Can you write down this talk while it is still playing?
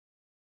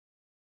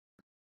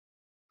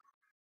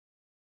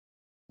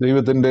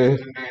ദൈവത്തിന്റെ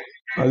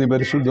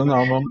അതിപരിശുദ്ധ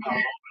നാമം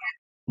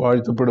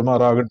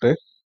വാഴ്ത്തപ്പെടുമാറാകട്ടെ.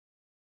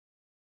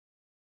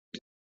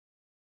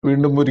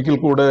 വീണ്ടും ഒരിക്കൽ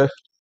കൂടെ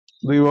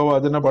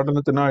ദൈവവചന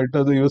പഠനത്തിനായിട്ട്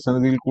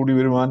ദൈവസന്നിധിയിൽ കൂടി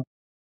വരുവാൻ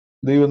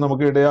ദൈവം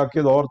നമുക്ക്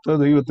ഇടയാക്കിയത് ഓർത്ത്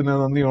ദൈവത്തിന്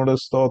നന്ദിയോടെ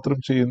സ്തോത്രം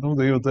ചെയ്യുന്നു,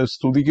 ദൈവത്തെ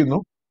സ്തുതിക്കുന്നു.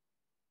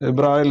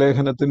 എബ്രായ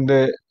ലേഖനത്തിന്റെ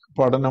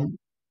പഠനം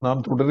നാം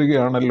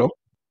തുടരുകയാണല്ലോ.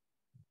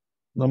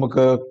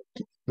 നമുക്ക്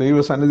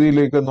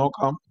ദൈവസന്നിധിയിലേക്ക്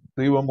നോക്കാം,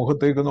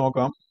 ദൈവമുഖത്തേക്ക്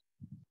നോക്കാം.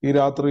 ഈ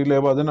രാത്രിയിലെ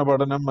വചന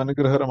പഠനം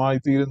അനുഗ്രഹമായി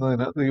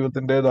തീരുന്നതിന്,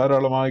 ദൈവത്തിന്റെ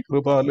ധാരാളമായ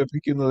കൃപ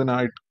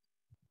ലഭിക്കുന്നതിനായിട്ട്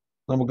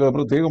നമുക്ക്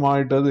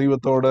പ്രത്യേകമായിട്ട്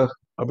ദൈവത്തോട്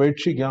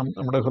അപേക്ഷിക്കാം.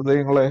 നമ്മുടെ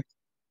ഹൃദയങ്ങളെ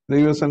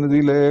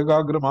ദൈവസന്നിധിയിൽ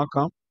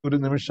ഏകാഗ്രമാക്കാം. ഒരു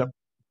നിമിഷം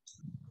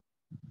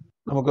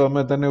നമുക്ക്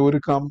നമ്മെ തന്നെ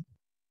ഒരുക്കാം,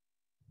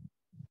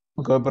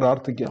 നമുക്ക്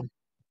പ്രാർത്ഥിക്കാം.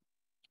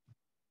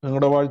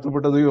 ഞങ്ങളുടെ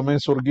വാഴ്ത്തപ്പെട്ട ദൈവമേ,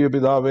 സ്വർഗീയ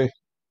പിതാവേ,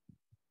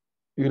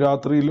 ഈ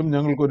രാത്രിയിലും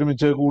ഞങ്ങൾക്ക്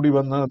ഒരുമിച്ച് കൂടി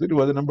വന്ന്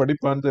തിരുവചനം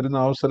പഠിപ്പാൻ തരുന്ന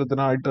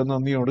അവസരത്തിനായിട്ട്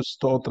നന്ദിയോട്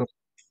സ്തോത്രം.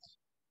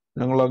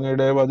 ഞങ്ങൾ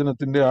അങ്ങയുടെ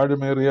വചനത്തിന്റെ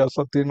ആഴമേറിയ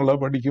സത്യങ്ങളെ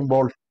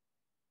പഠിക്കുമ്പോൾ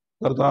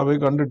കർത്താവെ,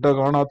 കണ്ടിട്ട്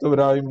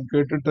കാണാത്തവരായും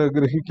കേട്ടിട്ട്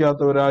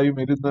ഗ്രഹിക്കാത്തവരായും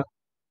ഇരുന്ന്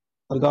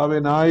കർത്താവെ,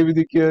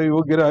 ന്യായവിധിക്ക്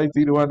യോഗ്യരായി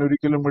തീരുവാൻ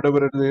ഒരിക്കലും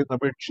ഇടവരരുത് എന്ന്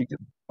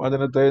അപേക്ഷിക്കുന്നു.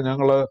 വചനത്തെ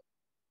ഞങ്ങള്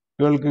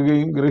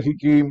കേൾക്കുകയും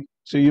ഗ്രഹിക്കുകയും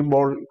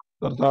ചെയ്യുമ്പോൾ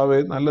കർത്താവെ,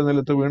 നല്ല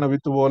നിലത്ത് വീണ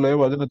വിത്ത് പോലെ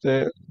വചനത്തെ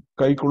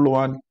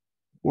കൈക്കൊള്ളുവാൻ,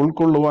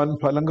 ഉൾക്കൊള്ളുവാൻ,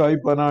 ഫലം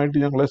കായ്പാനായിട്ട്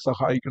ഞങ്ങളെ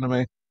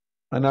സഹായിക്കണമേ.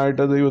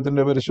 അതിനായിട്ട്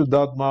ദൈവത്തിന്റെ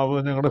പരിശുദ്ധാത്മാവ്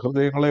ഞങ്ങളുടെ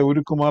ഹൃദയങ്ങളെ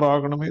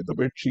ഒരുക്കുമാറാകണമേ എന്ന്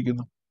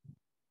അപേക്ഷിക്കുന്നു.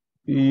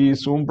 ഈ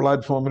സൂം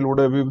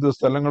പ്ലാറ്റ്ഫോമിലൂടെ വിവിധ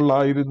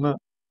സ്ഥലങ്ങളിലായിരുന്ന്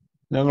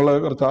ഞങ്ങള്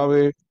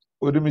കർത്താവെ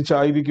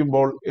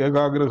ഒരുമിച്ചായിരിക്കുമ്പോൾ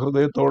ഏകാഗ്ര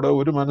ഹൃദയത്തോട്,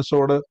 ഒരു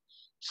മനസ്സോട്,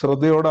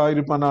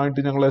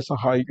 ശ്രദ്ധയോടായിരിക്കാനായിട്ട് ഞങ്ങളെ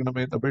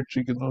സഹായിക്കണമേ എന്ന്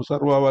അപേക്ഷിക്കുന്നു.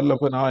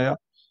 സർവവല്ലഭനായ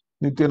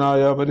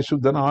നിത്യനായ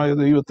പരിശുദ്ധനായ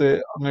ദൈവത്തെ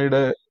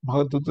അങ്ങയുടെ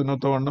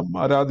മഹത്വത്തിനൊത്തവണ്ണം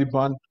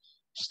ആരാധിപ്പാൻ,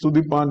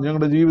 സ്തുതിപ്പാൻ,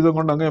 ഞങ്ങളുടെ ജീവിതം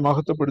കൊണ്ട് അങ്ങേ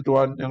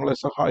മഹത്വപ്പെടുത്തുവാൻ ഞങ്ങളെ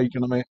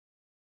സഹായിക്കണമേ.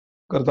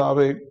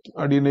 കർത്താവെ,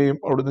 അടിയനെയും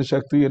അവിടുന്ന്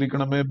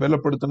ശക്തീകരിക്കണമേ,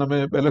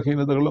 ബലപ്പെടുത്തണമേ.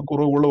 ബലഹീനതകളും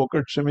കുറവുകളും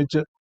ഒക്കെ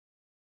ക്ഷമിച്ച്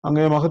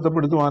അങ്ങേ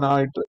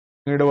മഹത്വപ്പെടുത്തുവാനായിട്ട്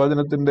അങ്ങയുടെ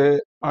വചനത്തിന്റെ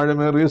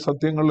ആഴമേറിയ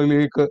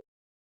സത്യങ്ങളിലേക്ക്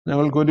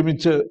ഞങ്ങൾക്ക്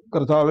ഒരുമിച്ച്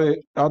കർത്താവെ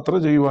യാത്ര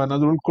ചെയ്യുവാൻ,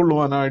 അത്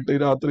ഉൾക്കൊള്ളുവാനായിട്ട് ഈ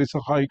രാത്രി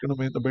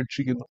സഹായിക്കണമേ എന്ന്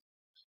അപേക്ഷിക്കുന്നു.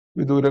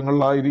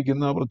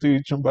 വിദൂരങ്ങളിലായിരിക്കുന്ന,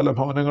 പ്രത്യേകിച്ചും പല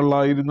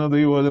ഭവനങ്ങളിലായിരുന്ന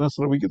ദൈവവചനം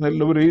ശ്രമിക്കുന്ന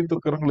എല്ലാവരെയും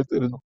തൃക്കരങ്ങളിൽ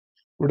തരുന്നു.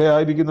 ഇവിടെ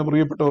ആയിരിക്കുന്ന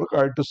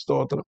പ്രിയപ്പെട്ടവർക്കായിട്ട്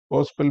സ്തോത്രം.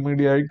 ഗോസ്പൽ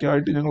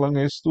മീഡിയയ്ക്കായിട്ട് ഞങ്ങൾ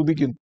അങ്ങേ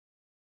സ്തുതിക്കുന്നു.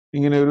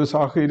 ഇങ്ങനെ ഒരു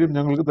സാഹചര്യം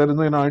ഞങ്ങൾക്ക്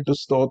തരുന്നതിനായിട്ട്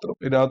സ്തോത്രം.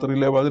 ഈ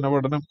രാത്രിയിലെ വചന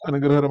പഠനം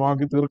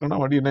അനുഗ്രഹമാക്കി തീർക്കണം.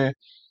 അടിയനെ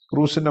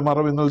ക്രൂശിന്റെ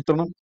മറവിൽ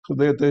നിർത്തണം.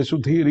 ഹൃദയത്തെ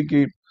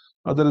ശുദ്ധീകരിക്കുകയും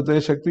അതരത്തെ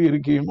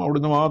ശക്തീകരിക്കുകയും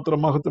അവിടുന്ന് മാത്രം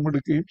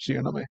മഹത്വമെടുക്കുകയും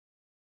ചെയ്യണമേ.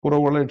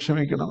 കുറവുകളെ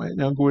ക്ഷമിക്കണമേ.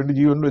 ഞങ്ങൾക്ക് വേണ്ടി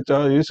ജീവൻ വെച്ച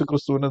യേശു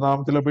ക്രിസ്തുവിന്റെ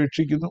നാമത്തിൽ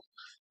അപേക്ഷിക്കുന്നു.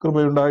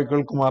 കൃപയുണ്ടായി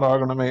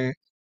കേൾക്കുമാറാകണമേ.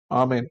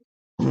 ആമേൻ.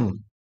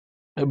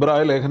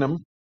 എബ്രായ ലേഖനം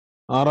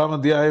 6-ാം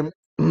അധ്യായം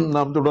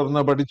നാം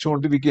തുടർന്ന്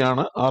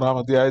പഠിച്ചുകൊണ്ടിരിക്കുകയാണ്. 6-ാം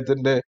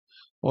അധ്യായത്തിന്റെ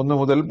 1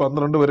 മുതൽ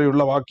 12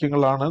 വരെയുള്ള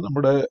വാക്യങ്ങളാണ്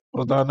നമ്മുടെ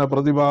പ്രധാന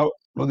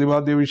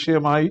പ്രതിപാദ്യ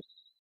വിഷയമായി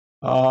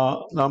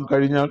നാം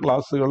കഴിഞ്ഞ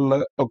ക്ലാസ്സുകളിൽ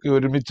ഒക്കെ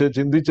ഒരുമിച്ച്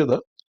ചിന്തിച്ചത്.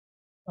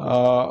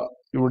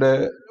 ഇവിടെ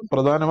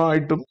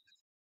പ്രധാനമായിട്ടും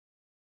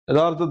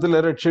യഥാർത്ഥത്തിൽ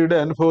രക്ഷയുടെ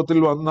അനുഭവത്തിൽ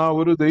വന്ന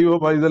ഒരു ദൈവ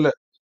പൈതല്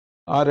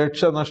ആ രക്ഷ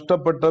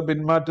നഷ്ടപ്പെട്ട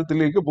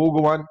പിന്മാറ്റത്തിലേക്ക്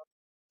പോകുവാൻ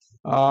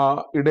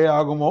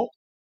ഇടയാകുമോ?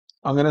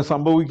 അങ്ങനെ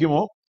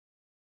സംഭവിക്കുമോ?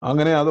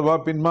 അങ്ങനെ അഥവാ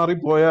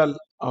പിന്മാറിപ്പോയാൽ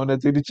അവനെ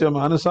തിരിച്ച്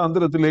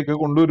മാനസാന്തരത്തിലേക്ക്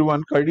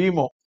കൊണ്ടുവരുവാൻ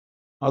കഴിയുമോ?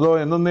 അതോ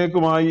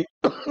എന്നേക്കുമായി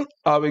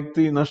ആ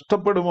വ്യക്തി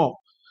നഷ്ടപ്പെടുമോ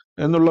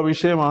എന്നുള്ള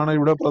വിഷയമാണ്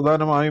ഇവിടെ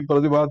പ്രധാനമായും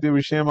പ്രതിപാദ്യ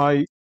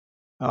വിഷയമായി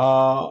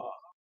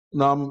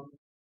നാം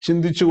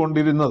ചിന്തിച്ചു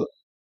കൊണ്ടിരുന്നത്.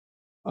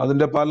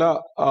 അതിന്റെ പല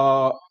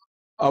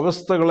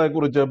അവസ്ഥകളെ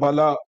കുറിച്ച്,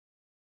 പല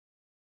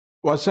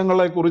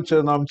വശങ്ങളെ കുറിച്ച്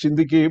നാം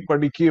ചിന്തിക്കുകയും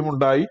പഠിക്കുകയും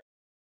ഉണ്ടായി.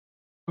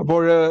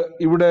 അപ്പോൾ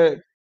ഇവിടെ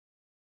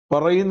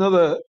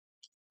പറയുന്നത്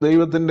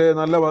ദൈവത്തിന്റെ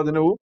നല്ല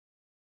വചനവും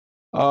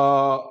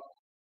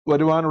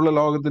വരുവാനുള്ള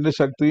ലോകത്തിന്റെ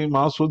ശക്തിയും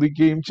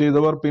ആസ്വദിക്കുകയും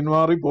ചെയ്തവർ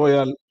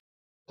പിന്മാറിപ്പോയാൽ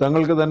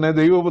തങ്ങൾക്ക് തന്നെ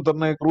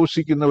ദൈവപുത്രനെ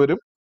ക്രൂശിക്കുന്നവരും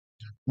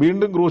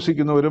വീണ്ടും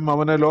ക്രൂശിക്കുന്നവരും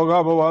അവനെ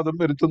ലോകാപവാദം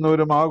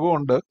വരുത്തുന്നവരും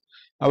ആകൊണ്ട്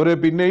അവരെ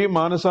പിന്നെയും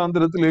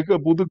മാനസാന്തരത്തിലേക്ക്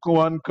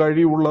പുതുക്കുവാൻ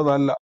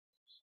കഴിവുള്ളതല്ല.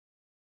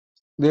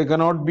 They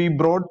cannot be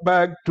brought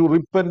back to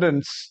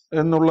repentance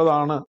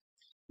എന്നുള്ളതാണ്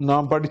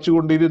നാം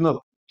പഠിച്ചുകൊണ്ടിരുന്നത്.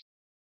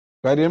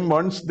 കാര്യം,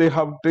 once they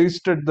have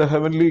tasted the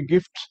heavenly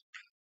gift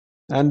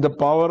and the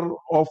power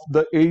of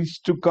the age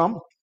to come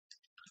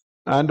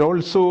and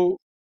also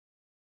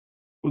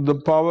the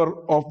power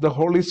of the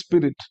Holy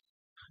Spirit,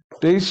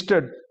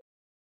 tasted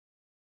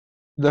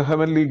the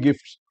heavenly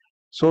gift,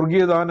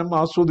 സ്വർഗീയദാനം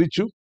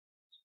ആസ്വദിച്ചു,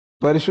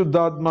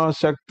 പരിശുദ്ധാത്മാ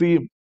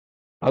ശക്തിയും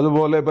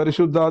അതുപോലെ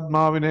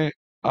പരിശുദ്ധാത്മാവിനെ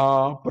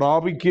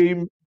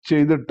പ്രാപിക്കുകയും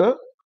ചെയ്തിട്ട്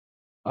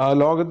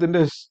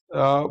ലോകത്തിന്റെ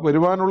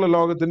വരുവാനുള്ള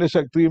ലോകത്തിന്റെ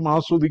ശക്തിയും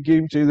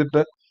ആസ്വദിക്കുകയും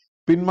ചെയ്തിട്ട്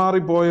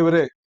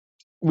പിന്മാറിപ്പോയവരെ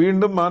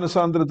വീണ്ടും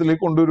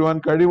മാനസാന്തരത്തിലേക്ക് കൊണ്ടുവരുവാൻ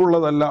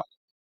കഴിവുള്ളതല്ല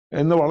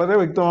എന്ന് വളരെ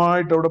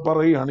വ്യക്തമായിട്ട് അവിടെ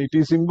പറയുകയാണ്. It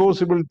is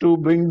impossible to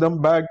bring them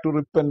back to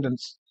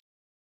repentance.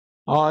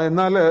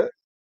 എന്നാല്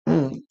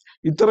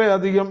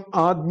ഇത്രയധികം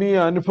ആത്മീയ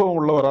അനുഭവം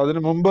ഉള്ളവർ,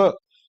 അതിനു മുമ്പ്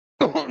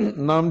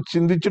നാം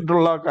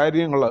ചിന്തിച്ചിട്ടുള്ള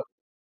കാര്യങ്ങള്,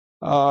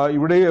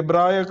 ഇവിടെ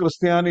എബ്രായ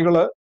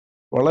ക്രിസ്ത്യാനികള്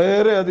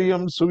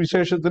വളരെയധികം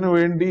സുവിശേഷത്തിന്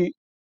വേണ്ടി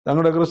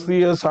തങ്ങളുടെ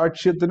ക്രിസ്തീയ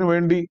സാക്ഷ്യത്തിന്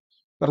വേണ്ടി,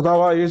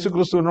 കർത്താവായ യേശു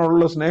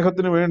ക്രിസ്തുവിനോടുള്ള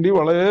സ്നേഹത്തിന് വേണ്ടി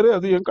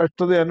വളരെയധികം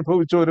കഷ്ടത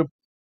അനുഭവിച്ചവരും,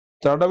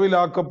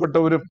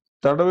 തടവിലാക്കപ്പെട്ടവരും,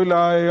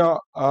 തടവിലായ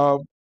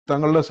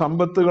തങ്ങളുടെ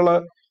സമ്പത്തുകള്,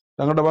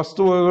 തങ്ങളുടെ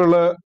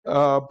വസ്തുവകകള്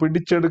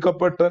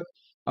പിടിച്ചെടുക്കപ്പെട്ട്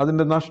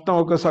അതിന്റെ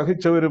നഷ്ടമൊക്കെ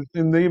സഹിച്ചവരും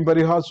നിന്ദയും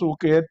പരിഹാസവും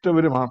ഒക്കെ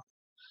ഏറ്റവരുമാണ്.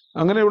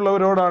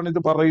 അങ്ങനെയുള്ളവരോടാണ് ഇത്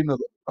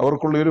പറയുന്നത്.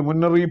 അവർക്കുള്ള ഒരു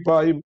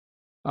മുന്നറിയിപ്പായും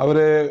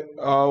അവരെ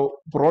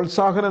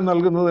പ്രോത്സാഹനം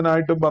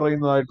നൽകുന്നതിനായിട്ടും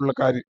പറയുന്നതായിട്ടുള്ള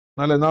കാര്യം.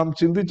 എന്നാലേ നാം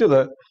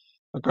ചിന്തിച്ചത്,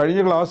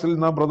 കഴിഞ്ഞ ക്ലാസ്സിൽ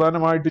നാം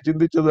പ്രധാനമായിട്ട്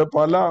ചിന്തിച്ചത്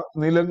പല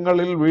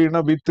നിലങ്ങളിൽ വീണ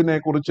വിത്തിനെ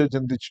കുറിച്ച്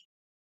ചിന്തിച്ചു.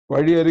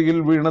 വഴിയരികിൽ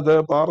വീണത്,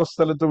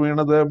 പാറസ്ഥലത്ത്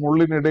വീണത്,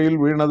 മുള്ളിനിടയിൽ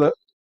വീണത്,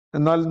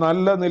 എന്നാൽ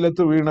നല്ല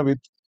നിലത്ത് വീണ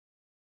വിത്ത്.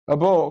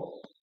 അപ്പോ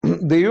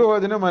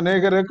ദൈവവചനം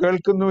അനേകരെ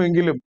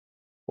കേൾക്കുന്നുവെങ്കിലും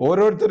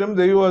ഓരോരുത്തരും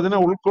ദൈവവചനം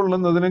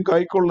ഉൾക്കൊള്ളുന്നതിനും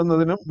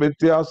കൈക്കൊള്ളുന്നതിനും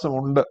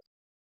വ്യത്യാസമുണ്ട്.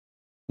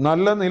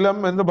 നല്ല നിലം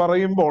എന്ന്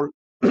പറയുമ്പോൾ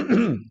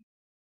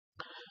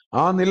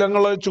ആ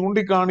നിലങ്ങളെ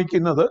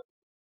ചൂണ്ടിക്കാണിക്കുന്നത്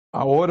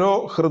ഓരോ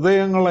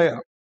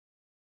ഹൃദയങ്ങളെയാണ്.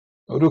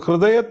 ഒരു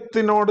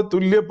ഹൃദയത്തിനോട്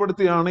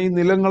തുല്യപ്പെടുത്തിയാണ് ഈ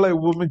നിലങ്ങളെ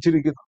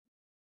ഉപമിച്ചിരിക്കുന്നത്.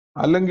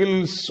 അല്ലെങ്കിൽ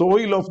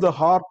സോയിൽ ഓഫ് ദ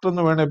ഹാർട്ട്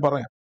എന്ന് വേണേ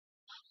പറയാം.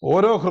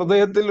 ഓരോ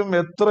ഹൃദയത്തിലും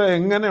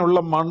എങ്ങനെയുള്ള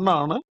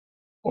മണ്ണാണ്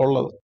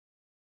ഉള്ളത്.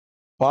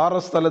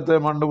 പാറസ്ഥലത്തെ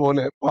മണ്ണ്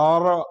പോലെ,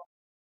 പാറ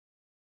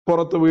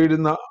പുറത്ത്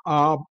വീഴുന്ന ആ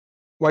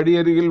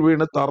വഴിയരികിൽ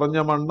വീണ് തറഞ്ഞ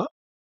മണ്ണ്,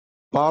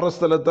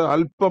 പാറസ്ഥലത്ത്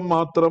അല്പം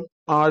മാത്രം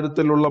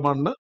ആഴത്തിലുള്ള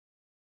മണ്ണ്,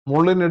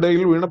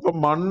 മുള്ളിനിടയിൽ വീണപ്പം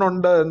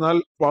മണ്ണുണ്ട് എന്നാൽ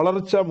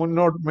വളർച്ച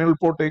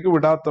മേൽപോട്ടേക്ക്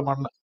വിടാത്ത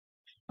മണ്ണ്.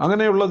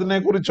 അങ്ങനെയുള്ളതിനെ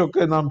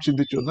കുറിച്ചൊക്കെ നാം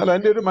ചിന്തിച്ചു. എന്നാൽ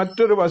അതിന്റെ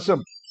മറ്റൊരു വശം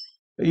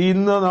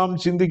ഇന്ന് നാം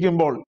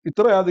ചിന്തിക്കുമ്പോൾ,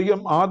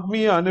 ഇത്രയധികം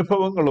ആത്മീയ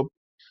അനുഭവങ്ങളും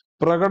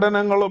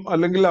പ്രകടനങ്ങളും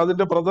അല്ലെങ്കിൽ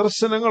അതിന്റെ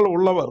പ്രദർശനങ്ങൾ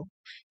ഉള്ളവർ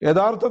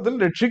യഥാർത്ഥത്തിൽ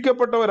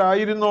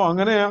രക്ഷിക്കപ്പെട്ടവരായിരുന്നോ?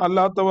 അങ്ങനെ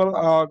അല്ലാത്തവർ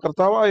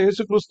കർത്താവായ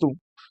യേശു ക്രിസ്തു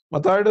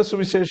മത്തായിയുടെ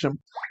സുവിശേഷം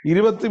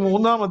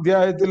 23-ാം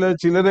അധ്യായത്തില്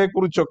ചിലരെ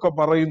കുറിച്ചൊക്കെ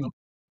പറയുന്നു.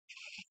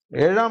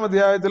 7-ാം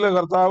അധ്യായത്തില്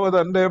കർത്താവ്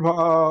തന്റെ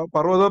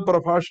പർവ്വത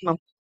പ്രഭാഷണം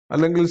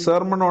അല്ലെങ്കിൽ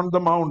സെർമൺ ഓൺ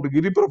ദ മൗണ്ട്,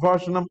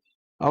 ഗിരിപ്രഭാഷണം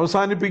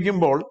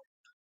അവസാനിപ്പിക്കുമ്പോൾ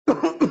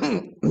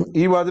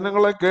ഈ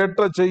വചനങ്ങളെ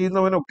കേട്ട്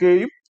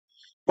ചെയ്യുന്നവനൊക്കെയും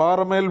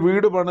പാറമേൽ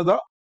വീട് പണിത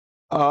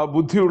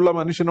ബുദ്ധിയുള്ള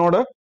മനുഷ്യനോട്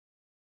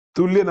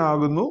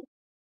തുല്യനാകുന്നു.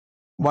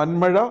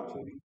 വൻമഴ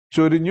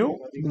ചൊരിഞ്ഞു,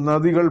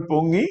 നദികൾ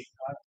പൊങ്ങി,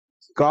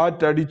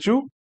 കാറ്റടിച്ചു,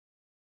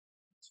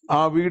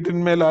 ആ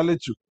വീട്ടിന്മേൽ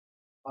അലച്ചു.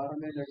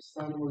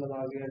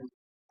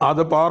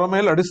 അത്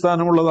പാറമേൽ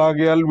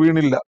അടിസ്ഥാനമുള്ളതാകിയാൽ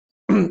വീണില്ല.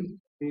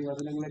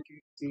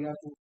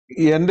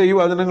 എന്റെ ഈ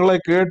വചനങ്ങളെ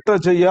കേട്ട്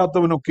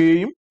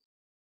ചെയ്യാത്തവനൊക്കെയും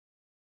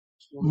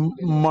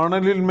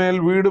മണലിന്മേൽ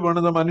വീട്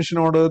പണിത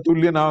മനുഷ്യനോട്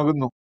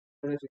തുല്യനാകുന്നു.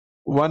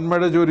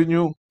 വൻമഴ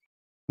ചൊരിഞ്ഞു,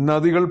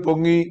 നദികൾ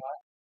പൊങ്ങി,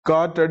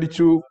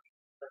 കാറ്റടിച്ചു,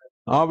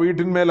 ആ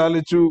വീട്ടിന്മേൽ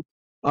അലച്ചു,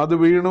 അത്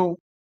വീണു,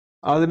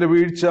 അതിന്റെ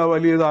വീഴ്ച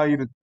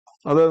വലിയതായിരുന്നു.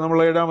 അത് നമ്മൾ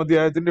 7-ാം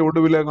അധ്യായത്തിന്റെ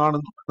ഒടുവിലെ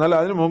കാണുന്നു. എന്നാൽ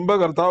അതിനു മുമ്പ്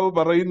കർത്താവ്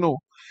പറയുന്നു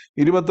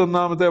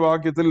 21-ാമത്തെ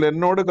വാക്യത്തിൽ,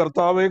 എന്നോട്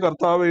കർത്താവേ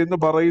കർത്താവേ എന്ന്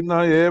പറയുന്ന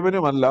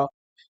ഏവനുമല്ല,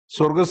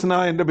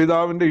 സ്വർഗസ്നായ എന്റെ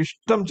പിതാവിന്റെ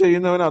ഇഷ്ടം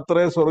ചെയ്യുന്നവൻ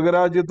അത്രേ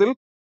സ്വർഗരാജ്യത്തിൽ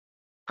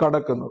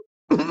കടക്കുന്നത്.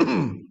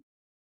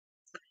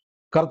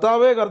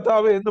 കർത്താവേ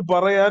കർത്താവേ എന്ന്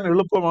പറയാൻ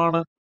എളുപ്പമാണ്,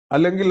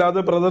 അല്ലെങ്കിൽ അത്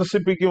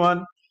പ്രദർശിപ്പിക്കുവാൻ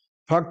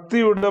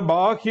ഭക്തിയുടെ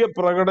ബാഹ്യ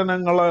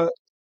പ്രകടനങ്ങള്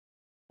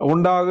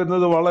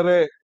ഉണ്ടാകുന്നത് വളരെ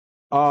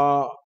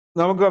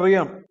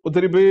നമുക്കറിയാം.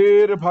 ഒത്തിരി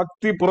പേര്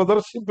ഭക്തി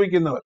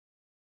പ്രദർശിപ്പിക്കുന്നവർ,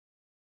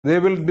 they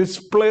will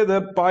display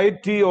their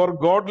piety or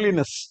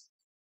godliness.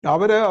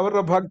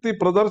 അവരുടെ ഭക്തി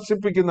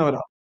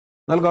പ്രദർശിപ്പിക്കുന്നവരാണ്.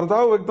 എന്നാൽ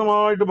കർത്താവ്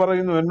വ്യക്തമായിട്ട്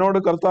പറയുന്നു, എന്നോട്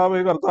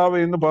കർത്താവേ കർത്താവേ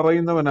എന്ന്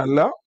പറയുന്നവനല്ല,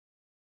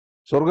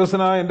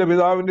 സ്വർഗസ്നായ എന്റെ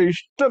പിതാവിന്റെ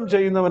ഇഷ്ടം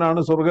ചെയ്യുന്നവനാണ്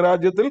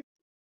സ്വർഗരാജ്യത്തിൽ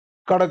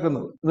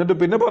കടക്കുന്നത്. എന്നിട്ട്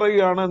പിന്നെ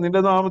പറയുകയാണ്,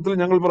 നിന്റെ നാമത്തിൽ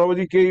ഞങ്ങൾ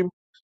പ്രവചിക്കുകയും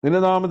നിന്റെ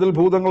നാമത്തിൽ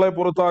ഭൂതങ്ങളെ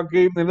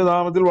പുറത്താക്കുകയും നിന്റെ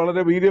നാമത്തിൽ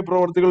വളരെ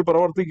വീര്യപ്രവർത്തികൾ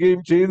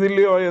പ്രവർത്തിക്കുകയും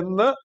ചെയ്തില്ലയോ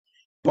എന്ന്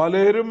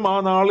പലരും ആ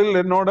നാളിൽ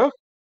എന്നോട്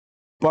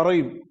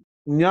പറയും.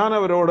 ഞാൻ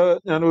അവരോട്,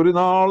 ഞാൻ ഒരു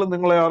നാളും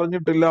നിങ്ങളെ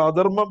അറിഞ്ഞിട്ടില്ല,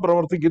 അധർമ്മം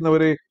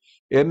പ്രവർത്തിക്കുന്നവരെ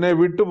എന്നെ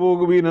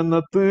വിട്ടുപോകുവീൻ എന്ന്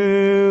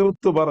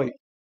തീർത്ത് പറയും.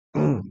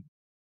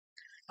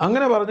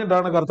 അങ്ങനെ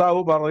പറഞ്ഞിട്ടാണ്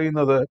കർത്താവ്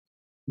പറയുന്നത്,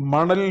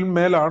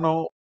 മണലിന്മേലാണോ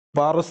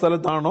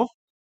പാറസ്ഥലത്താണോ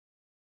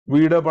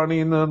വീട്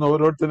പണിയുന്നതെന്ന്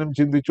ഓരോരുത്തരും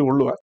ചിന്തിച്ചു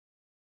കൊള്ളുവാൻ.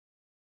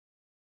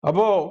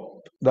 അപ്പോ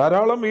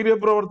ധാരാളം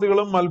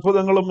വീര്യപ്രവർത്തികളും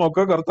അത്ഭുതങ്ങളും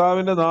ഒക്കെ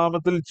കർത്താവിന്റെ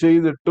നാമത്തിൽ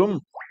ചെയ്തിട്ടും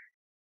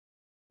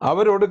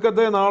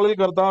അവരൊടുക്കത്തെ നാളിൽ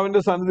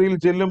കർത്താവിന്റെ സന്നിധിയിൽ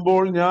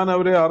ചെല്ലുമ്പോൾ ഞാൻ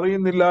അവരെ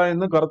അറിയുന്നില്ല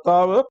എന്ന്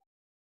കർത്താവ്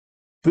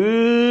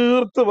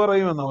തീർത്ത്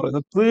പറയുമെന്ന്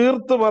പറയുന്നത്.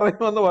 തീർത്ത്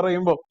പറയുമെന്ന്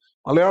പറയുമ്പോൾ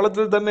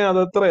മലയാളത്തിൽ തന്നെ അത്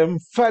എത്ര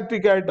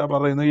എംഫാറ്റിക് ആയിട്ടാ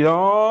പറയുന്നത്.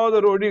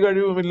 യാതൊരു ഒഴി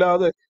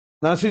കഴിവുമില്ലാതെ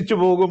നശിച്ചു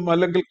പോകും,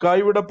 അല്ലെങ്കിൽ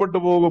കൈവിടപ്പെട്ടു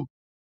പോകും.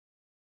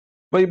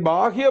 അപ്പൊ ഈ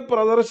ബാഹ്യ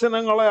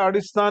പ്രദർശനങ്ങളെ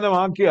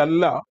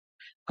അടിസ്ഥാനമാക്കിയല്ല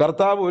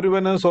കർത്താവ്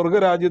ഒരുവന്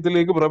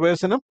സ്വർഗരാജ്യത്തിലേക്ക്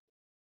പ്രവേശനം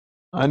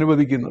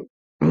അനുവദിക്കുന്നത്.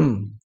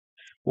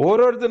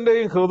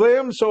 ഓരോരുത്തരുടെയും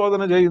ഹൃദയം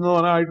ശോധന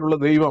ചെയ്യുന്നവനായിട്ടുള്ള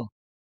ദൈവം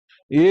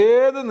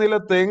ഏത്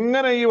നിലത്ത്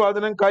എങ്ങനെ ഈ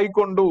വചനം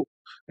കൈക്കൊണ്ടു,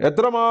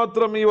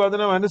 എത്രമാത്രം ഈ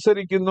വചനം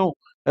അനുസരിക്കുന്നു,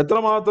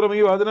 എത്രമാത്രം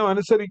ഈ വചനം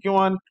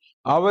അനുസരിക്കുവാൻ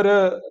അവര്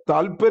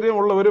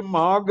താല്പര്യമുള്ളവരും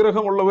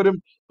ആഗ്രഹമുള്ളവരും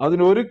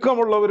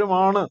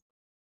അതിനൊരുക്കമുള്ളവരുമാണ്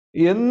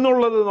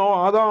എന്നുള്ളത്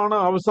അതാണ്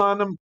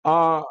അവസാനം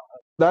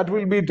that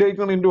will be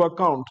taken in to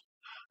account.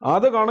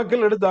 അത്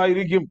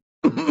കണക്കിലെടുത്തായിരിക്കും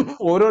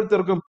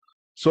ഓരോരുത്തർക്കും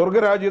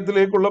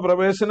സ്വർഗരാജ്യത്തിലേക്കുള്ള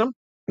പ്രവേശനം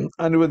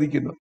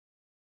അനുവദിക്കുന്നത്.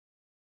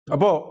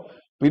 അപ്പോ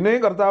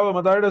പിന്നെയും കർത്താവ്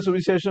മത്തായിയുടെ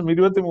സുവിശേഷം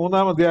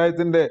 23-ാം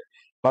അധ്യായത്തിന്റെ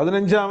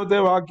 15-ാമത്തെ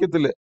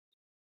വാക്യത്തില്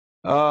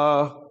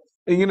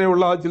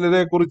ഇങ്ങനെയുള്ള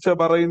ചിലരെ കുറിച്ച്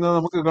പറയുന്നത്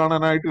നമുക്ക്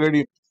കാണാനായിട്ട്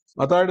കഴിയും.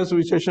 മത്തായിയുടെ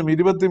സുവിശേഷം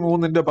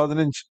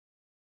 23:15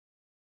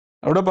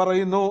 അവിടെ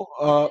പറയുന്നു,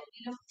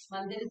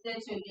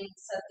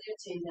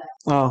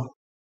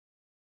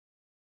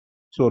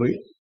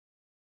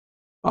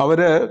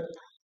 അവര്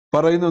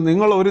പറയുന്നു,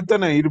 നിങ്ങൾ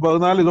ഒരുത്തനെ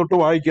 14 തൊട്ട്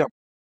വായിക്കാം,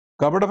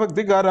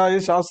 കപടഭക്തിക്കാരായ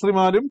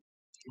ശാസ്ത്രിമാരും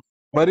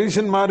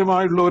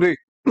പരീശന്മാരുമായുള്ളവരെ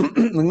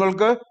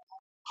നിങ്ങൾക്ക്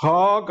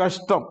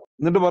കഷ്ടം.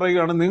 എന്നിട്ട്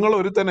പറയുകയാണ്, നിങ്ങൾ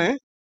ഒരുത്തനെ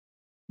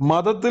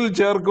മതത്തിൽ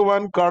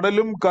ചേർക്കുവാൻ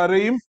കടലും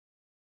കരയും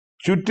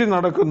ചുറ്റി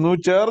നടക്കുന്നു,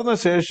 ചേർന്ന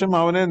ശേഷം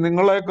അവനെ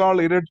നിങ്ങളെക്കാൾ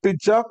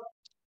ഇരട്ടിച്ച.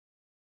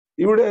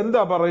 ഇവിടെ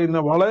എന്താ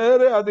പറയുന്നത്?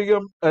 വളരെ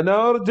അധികം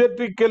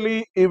എനർജറ്റിക്കലി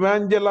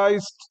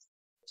ഇവാഞ്ചലൈസ്ഡ്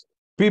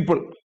പീപ്പിൾ,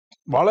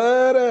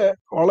 വളരെ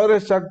വളരെ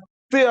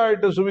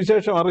ശക്തിയായിട്ട്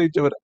സുവിശേഷം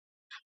അറിയിച്ചവർ.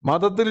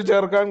 മതത്തിൽ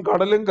ചേർക്കാൻ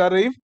കടലും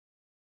കരയും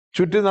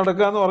ചുറ്റി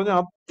നടക്കുക എന്ന് പറഞ്ഞാൽ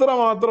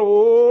അത്രമാത്രം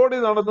ഓടി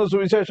നടന്ന്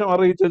സുവിശേഷം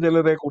അറിയിച്ച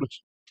ചിലരെ കുറിച്ച്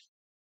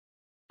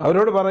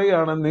അവരോട്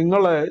പറയുകയാണ്,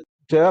 നിങ്ങളെ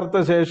ചേർത്ത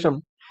ശേഷം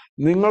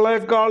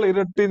നിങ്ങളെക്കാൾ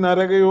ഇരട്ടി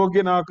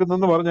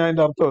നരകയോഗ്യനാക്കുന്നെന്ന് പറഞ്ഞാൽ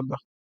അതിന്റെ അർത്ഥം എന്താ?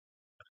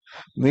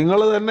 നിങ്ങൾ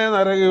തന്നെ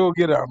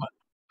നരകയോഗ്യരാണ്,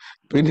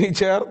 പിന്നെ ഈ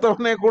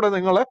ചേർത്തവനെ കൂടെ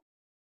നിങ്ങളെ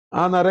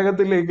ആ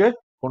നരകത്തിലേക്ക്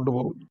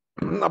കൊണ്ടുപോകും.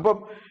 അപ്പം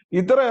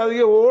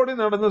ഇത്രയധികം ഓടി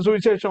നടന്ന്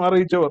സുവിശേഷം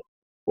അറിയിച്ചവർ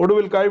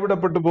ഒടുവിൽ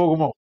കൈവിടപ്പെട്ടു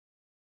പോകുമോ?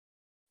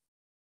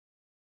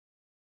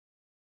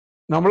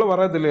 നമ്മൾ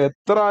പറയത്തില്ലേ,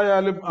 എത്ര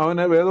ആയാലും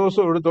അവന്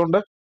വേദോത്സവം എടുത്തോണ്ട്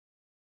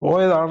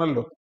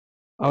പോയതാണല്ലോ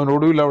അവൻ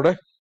ഒടുവിൽ അവിടെ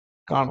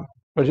കാണും.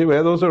 പക്ഷെ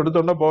വേദോത്സവം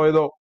എടുത്തോണ്ട്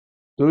പോയതോ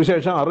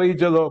സുവിശേഷം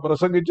അറിയിച്ചതോ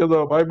പ്രസംഗിച്ചതോ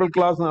ബൈബിൾ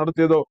ക്ലാസ്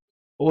നടത്തിയതോ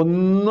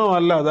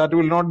ഒന്നുമല്ല. That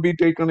will not be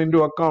taken in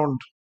to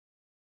account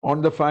on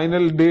the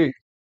final day,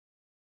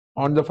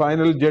 on the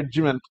final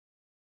judgement.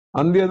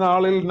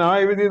 അന്ത്യനാളിൽ,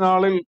 ന്യായവിധി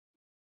നാളിൽ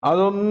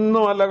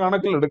അതൊന്നുമല്ല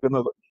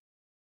കണക്കിലെടുക്കുന്നത്.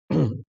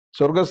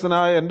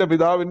 സ്വർഗസ്ഥനായ എന്റെ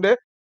പിതാവിന്റെ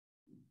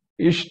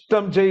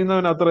ഇഷ്ടം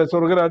ചെയ്യുന്നവൻ അത്രേ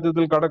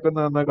സ്വർഗരാജ്യത്തിൽ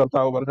കടക്കുന്നതെന്ന്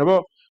കർത്താവ് പറഞ്ഞു. അപ്പോ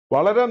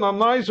വളരെ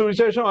നന്നായി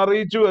സുവിശേഷം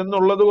അറിയിച്ചു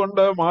എന്നുള്ളത്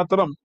കൊണ്ട്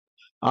മാത്രം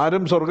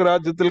ആരും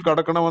സ്വർഗരാജ്യത്തിൽ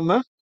കടക്കണമെന്ന്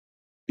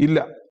ഇല്ല.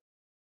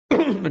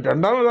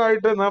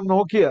 രണ്ടാമതായിട്ട് നാം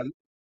നോക്കിയാൽ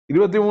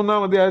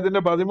 23-ാം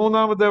അധ്യായത്തിന്റെ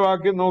 13-ാമത്തെ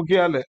വാക്യം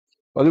നോക്കിയാല്,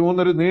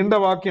 13 ഒരു നീണ്ട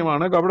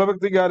വാക്യമാണ്.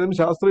 കപടഭക്തിക്കാരും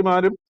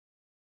ശാസ്ത്രിമാരും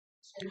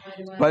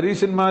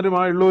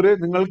പരീശന്മാരുമായുള്ളവരെ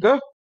നിങ്ങൾക്ക്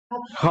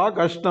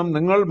കഷ്ടം,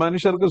 നിങ്ങൾ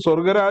മനുഷ്യർക്ക്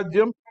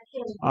സ്വർഗരാജ്യം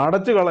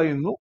അടച്ചു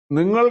കളയുന്നു,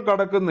 നിങ്ങൾ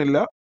കടക്കുന്നില്ല,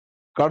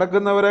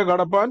 കടക്കുന്നവരെ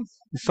കടപ്പാൻ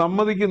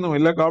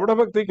സമ്മതിക്കുന്നുമില്ല.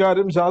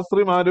 കപടഭക്തിക്കാരും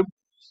ശാസ്ത്രിമാരും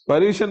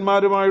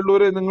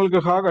പരീശന്മാരുമായുള്ളവരെ നിങ്ങൾക്ക്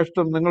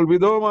കഷ്ടം, നിങ്ങൾ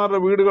വിധവമാരുടെ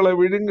വീടുകളെ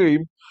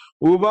വിഴുങ്ങുകയും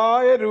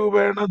ഉപായ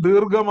രൂപേണ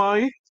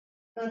ദീർഘമായി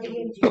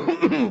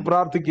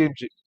പ്രാർത്ഥിക്കുകയും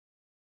ചെയ്യും.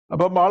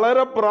 അപ്പൊ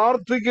വളരെ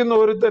പ്രാർത്ഥിക്കുന്ന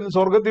ഒരുത്തൻ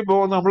സ്വർഗത്തിൽ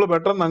പോകുന്ന നമ്മൾ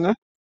പെട്ടെന്ന് അങ്ങ്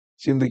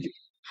ചിന്തിക്കും.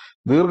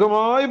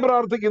 ദീർഘമായി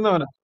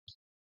പ്രാർത്ഥിക്കുന്നവന്,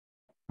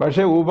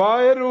 പക്ഷെ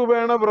ഉപായ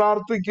രൂപേണ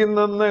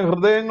പ്രാർത്ഥിക്കുന്നെന്ന്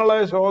ഹൃദയങ്ങളെ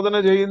ശോധന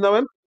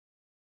ചെയ്യുന്നവൻ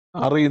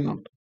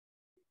അറിയുന്നുണ്ട്.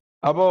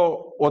 അപ്പോ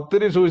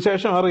ഒത്തിരി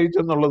സുവിശേഷം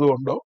അറിയിച്ചെന്നുള്ളത്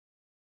കൊണ്ടോ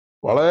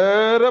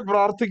വളരെ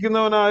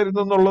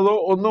പ്രാർത്ഥിക്കുന്നവനായിരുന്നു എന്നുള്ളതോ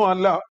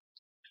ഒന്നുമല്ല.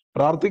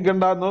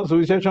 പ്രാർത്ഥിക്കണ്ടെന്നോ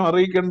സുവിശേഷം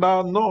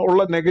അറിയിക്കണ്ടെന്നോ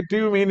ഉള്ള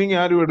നെഗറ്റീവ് മീനിങ്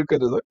ആരും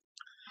എടുക്കരുത്.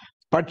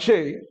 പക്ഷേ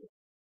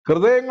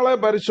ഹൃദയങ്ങളെ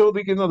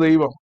പരിശോധിക്കുന്ന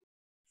ദൈവം,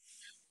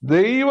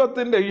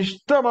 ദൈവത്തിന്റെ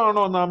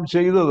ഇഷ്ടമാണോ നാം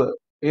ചെയ്തത്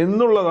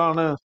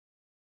എന്നുള്ളതാണ്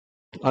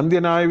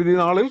അന്ത്യന്യായവിധി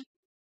നാളിൽ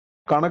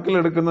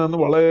കണക്കിലെടുക്കുന്നതെന്ന്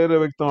വളരെ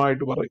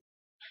വ്യക്തമായിട്ട് പറയും.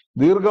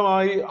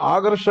 ദീർഘമായി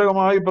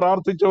ആകർഷകമായി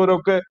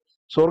പ്രാർത്ഥിച്ചവരൊക്കെ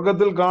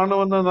സ്വർഗത്തിൽ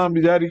കാണുമെന്ന് നാം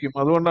വിചാരിക്കും.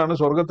 അതുകൊണ്ടാണ്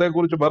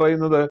സ്വർഗത്തെക്കുറിച്ച്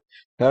പറയുന്നത്,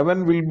 heaven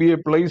will be A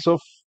place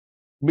of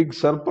big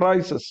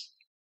surprises.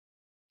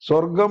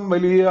 സ്വർഗം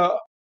വലിയ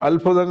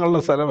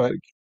അത്ഭുതങ്ങളുടെ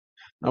സ്ഥലമായിരിക്കും.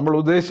 നമ്മൾ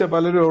ഉദ്ദേശിച്ച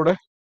പലരും അവിടെ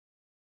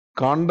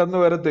കണ്ടെന്ന്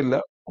വരത്തില്ല,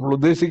 നമ്മൾ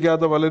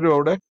ഉദ്ദേശിക്കാത്ത പലരും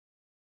അവിടെ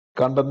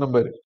കണ്ടെന്നും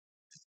വരും.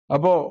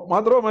 അപ്പോ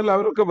മാത്രവുമല്ല,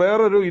 അവർക്ക്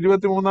വേറൊരു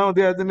 23-ാം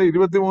അധ്യായത്തിന്റെ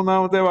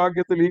 23-ാമത്തെ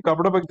വാക്യത്തിൽ ഈ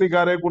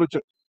കപടഭക്തിക്കാരെ കുറിച്ച്,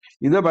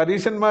 ഇത്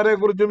പരീശന്മാരെ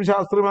കുറിച്ചും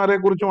ശാസ്ത്രിമാരെ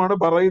കുറിച്ചുമാണ്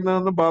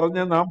പറയുന്നതെന്ന്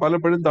പറഞ്ഞ് നാം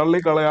പലപ്പോഴും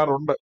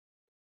തള്ളിക്കളയാറുണ്ട്.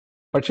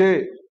 പക്ഷേ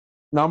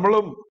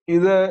നമ്മളും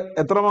ഇത്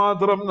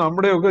എത്രമാത്രം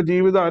നമ്മുടെയൊക്കെ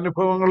ജീവിത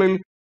അനുഭവങ്ങളിൽ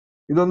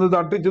ഇതൊന്ന്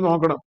തട്ടിച്ചു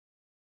നോക്കണം.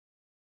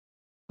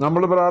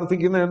 നമ്മൾ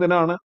പ്രാർത്ഥിക്കുന്ന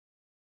എന്തിനാണ്?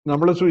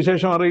 നമ്മൾ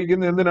സുവിശേഷം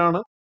അറിയിക്കുന്ന എന്തിനാണ്?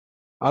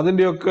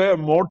 അതിന്റെയൊക്കെ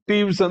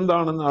മോട്ടീവ്സ്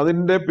എന്താണെന്ന്,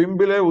 അതിന്റെ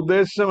പിമ്പിലെ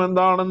ഉദ്ദേശം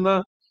എന്താണെന്ന്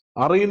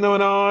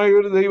അറിയുന്നവനായ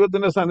ഒരു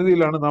ദൈവത്തിന്റെ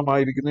സന്നിധിയിലാണ് നാം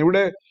ആയിരിക്കുന്നത്.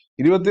 ഇവിടെ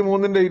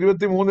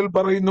 23-ൽ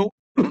പറയുന്നു,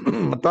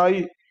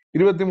 മത്തായി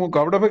 23,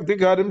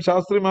 കപടഭക്തിക്കാരും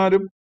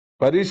ശാസ്ത്രിമാരും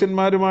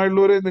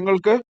പരീശന്മാരുമായുള്ളവരെ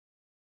നിങ്ങൾക്ക്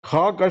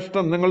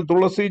കഷ്ടം, നിങ്ങൾ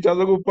തുളസി,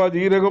 ചതകുപ്പ,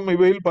 ജീരകം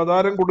ഇവയിൽ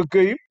പതാരം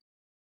കൊടുക്കുകയും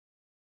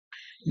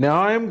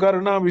ന്യായം,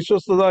 കരുണ,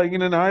 വിശ്വസ്തത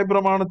ഇങ്ങനെ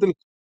ന്യായപ്രമാണത്തിൽ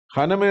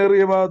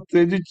ഘനമേറിയവ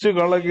ത്യജിച്ചു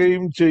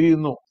കളയുകയും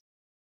ചെയ്യുന്നു.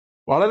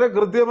 വളരെ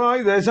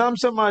കൃത്യമായി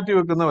ദശാംശം മാറ്റി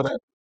വെക്കുന്നവരെ.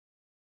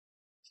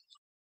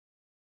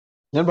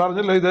 ഞാൻ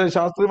പറഞ്ഞല്ലോ, ഇത്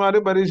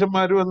ശാസ്ത്രിമാരും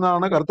പരീശന്മാരും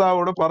എന്നാണ്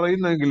കർത്താവോട്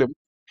പറയുന്നതെങ്കിലും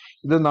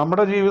ഇത്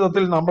നമ്മുടെ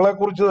ജീവിതത്തിൽ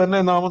നമ്മളെക്കുറിച്ച് തന്നെ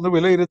നാം ഒന്ന്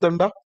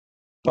വിലയിരുത്തേണ്ട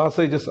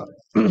പാസേജസ് ആണ്,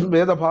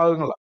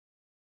 വേദഭാഗങ്ങളാണ്.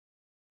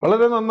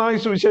 വളരെ നന്നായി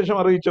സുവിശേഷം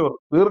അറിയിച്ചവർ,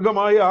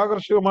 ദീർഘമായി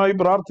ആകർഷകമായി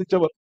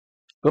പ്രാർത്ഥിച്ചവർ,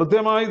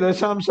 കൃത്യമായി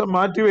ദശാംശം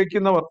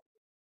മാറ്റിവെക്കുന്നവർ,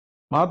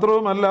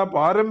 മാത്രവുമല്ല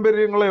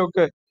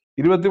പാരമ്പര്യങ്ങളെയൊക്കെ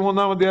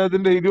 23-ാം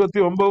അധ്യായത്തിന്റെ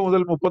 29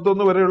 മുതൽ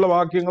 31 വരെയുള്ള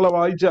വാക്യങ്ങളെ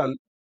വായിച്ചാൽ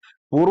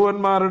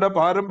പൂർവന്മാരുടെ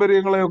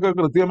പാരമ്പര്യങ്ങളെയൊക്കെ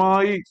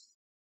കൃത്യമായി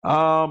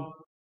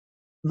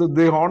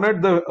they honored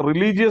the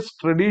religious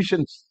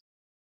traditions.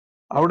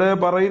 അവിടെ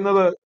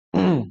പറയുന്നത്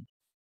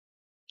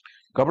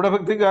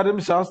കപടഭക്തിക്കാരും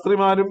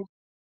ശാസ്ത്രിമാരും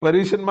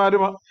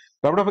പരീശന്മാരും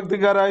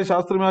കപടഭക്തിക്കാരായ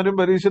ശാസ്ത്രിമാരും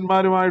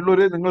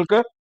പരീശന്മാരുമായിട്ടുള്ളവരെ നിങ്ങൾക്ക്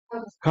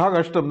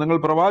കഷ്ടം. നിങ്ങൾ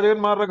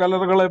പ്രവാചകന്മാരുടെ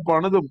കല്ലറകളെ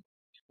പണിതും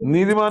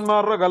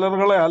നീതിമാന്മാരുടെ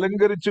കല്ലറകളെ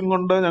അലങ്കരിച്ചും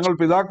കൊണ്ട് ഞങ്ങൾ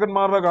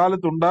പിതാക്കന്മാരുടെ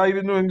കാലത്ത്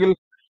ഉണ്ടായിരുന്നുവെങ്കിൽ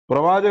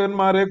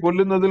പ്രവാചകന്മാരെ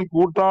കൊല്ലുന്നതിൽ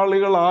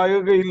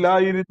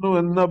കൂട്ടാളികളാകുകയില്ലായിരുന്നു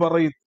എന്ന്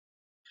പറയുന്നു.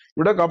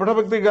 ഇവിടെ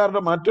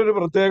കപടഭക്തിക്കാരുടെ മറ്റൊരു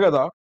പ്രത്യേകത,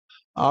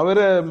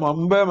 അവര്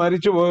മുമ്പേ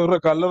മരിച്ചു പോയവരുടെ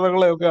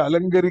കല്ലറകളെയൊക്കെ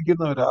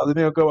അലങ്കരിക്കുന്നവരാ,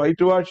 അതിനെയൊക്കെ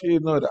വൈറ്റ് വാഷ്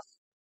ചെയ്യുന്നവരാ,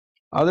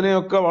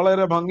 അതിനെയൊക്കെ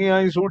വളരെ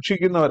ഭംഗിയായി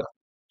സൂക്ഷിക്കുന്നവരാ.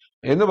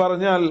 എന്ന്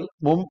പറഞ്ഞാൽ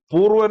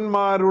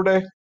പൂർവന്മാരുടെ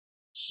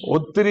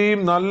ഒത്തിരിയും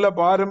നല്ല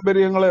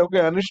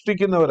പാരമ്പര്യങ്ങളെയൊക്കെ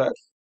അനുഷ്ഠിക്കുന്നവരാ.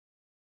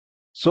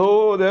 So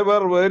they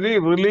were very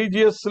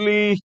religiously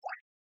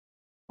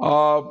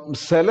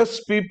zealous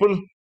people.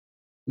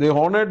 They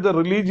honored the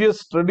religious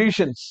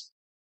traditions.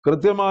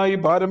 കൃത്യമായി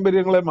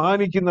പാരമ്പര്യങ്ങളെ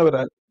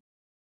മാനിക്കുന്നവരാ.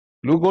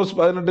 ലൂക്കോസ്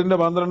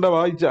 18:12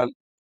 വായിച്ചാൽ,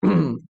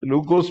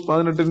 ലൂക്കോസ്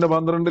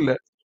 18:12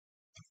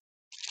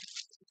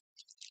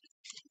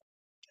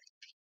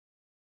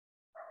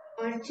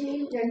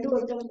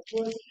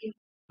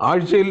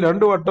 ആഴ്ചയിൽ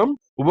 2 വട്ടം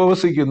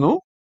ഉപവസിക്കുന്നു,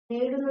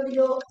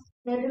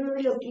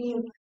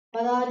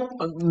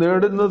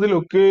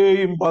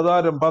 നേടുന്നതിലൊക്കെയും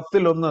പതാരം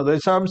 10-1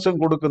 ദശാംശം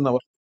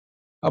കൊടുക്കുന്നവർ.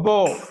 അപ്പോ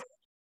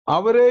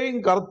അവരെയും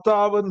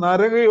കർത്താവ്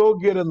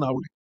നരകയോഗ്യരെന്നാ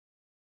വിളി.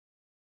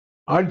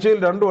 ആഴ്ചയിൽ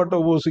 2 വട്ടം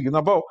ഉപവസിക്കുന്നു.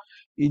 അപ്പോ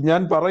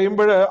ഞാൻ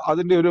പറയുമ്പോഴ്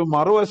അതിന്റെ ഒരു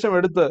മറുവശം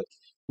എടുത്ത്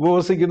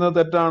ഉപവസിക്കുന്നത്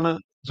തെറ്റാണ്,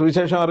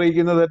 സുവിശേഷം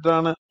അറിയിക്കുന്നത്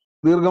തെറ്റാണ്,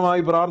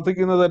 ദീർഘമായി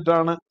പ്രാർത്ഥിക്കുന്നത്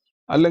തെറ്റാണ്,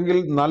 അല്ലെങ്കിൽ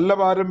നല്ല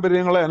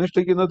പാരമ്പര്യങ്ങളെ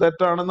അനുഷ്ഠിക്കുന്നത്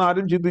തെറ്റാണെന്ന്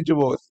ആരും ചിന്തിച്ചു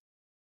പോകരുത്.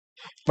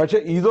 പക്ഷെ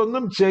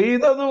ഇതൊന്നും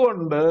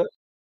ചെയ്തതുകൊണ്ട്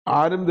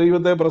ആരും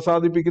ദൈവത്തെ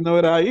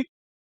പ്രസാദിപ്പിക്കുന്നവരായി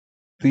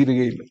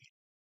തീരുകയില്ല.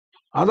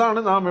 അതാണ്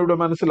നാം ഇവിടെ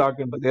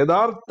മനസ്സിലാക്കേണ്ടത്.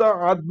 യഥാർത്ഥ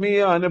ആത്മീയ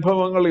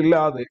അനുഭവങ്ങൾ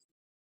ഇല്ലാതെ,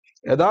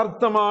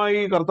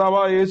 യഥാർത്ഥമായി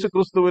കർത്താവായ യേശു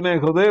ക്രിസ്തുവിനെ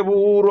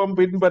ഹൃദയപൂർവ്വം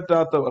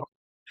പിൻപറ്റാത്തവർ,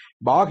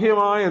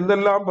 ബാഹ്യമായ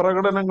എന്തെല്ലാം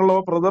പ്രകടനങ്ങളോ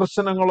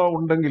പ്രദർശനങ്ങളോ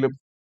ഉണ്ടെങ്കിലും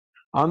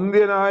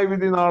അന്ത്യനായ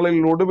വിധി നാളിൽ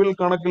ഒടുവിൽ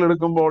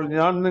കണക്കിലെടുക്കുമ്പോൾ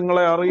ഞാൻ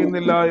നിങ്ങളെ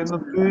അറിയുന്നില്ല എന്ന്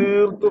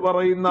തീർത്തു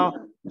പറയുന്ന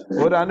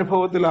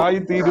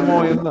ഒരനുഭവത്തിലായിത്തീരുമോ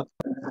എന്ന്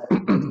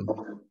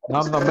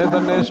നാം നമ്മെ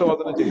തന്നെ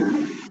ശോധന ചെയ്യുന്നു.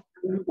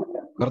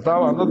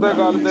 കർത്താവ് അന്നത്തെ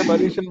കാലത്തെ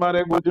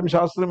പരീശന്മാരെ കുറിച്ചും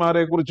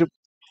ശാസ്ത്രിമാരെ കുറിച്ചും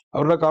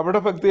അവരുടെ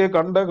കപടഭക്തിയെ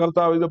കണ്ട്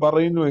കർത്താവ് ഇത്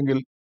പറയുന്നുവെങ്കിൽ,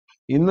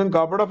 ഇന്നും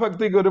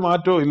കപടഭക്തിക്ക് ഒരു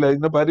മാറ്റവും ഇല്ല.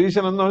 ഇന്ന്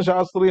പരീശനെന്നോ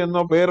ശാസ്ത്രി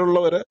എന്നോ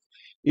പേരുള്ളവര്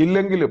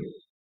ഇല്ലെങ്കിലും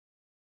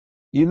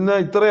ഇന്ന്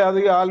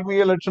ഇത്രയധികം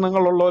ആത്മീയ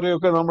ലക്ഷണങ്ങൾ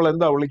ഉള്ളവരെയൊക്കെ നമ്മൾ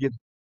എന്താ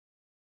വിളിക്കുന്നത്?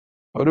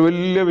 അവർ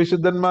വലിയ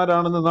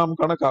വിശുദ്ധന്മാരാണെന്ന് നാം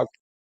കണക്കാക്കും,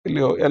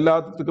 ഇല്ലയോ? എല്ലാ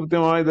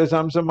കൃത്യമായി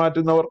ദശാംശം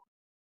മാറ്റുന്നവർ,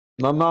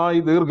 നന്നായി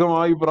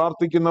ദീർഘമായി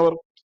പ്രാർത്ഥിക്കുന്നവർ,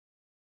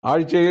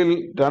 ആഴ്ചയിൽ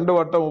 2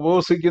 വട്ടം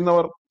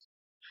ഉപവസിക്കുന്നവർ,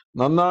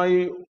 നന്നായി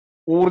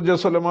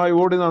ഊർജ്ജസ്വലമായി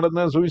ഓടി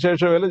നടന്ന്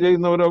സുവിശേഷ വേല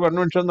ചെയ്യുന്നവരോ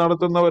കൺവെൻഷൻ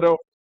നടത്തുന്നവരോ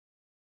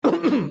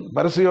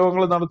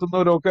പരസ്യയോഗങ്ങൾ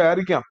നടത്തുന്നവരോ ഒക്കെ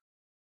ആയിരിക്കാം.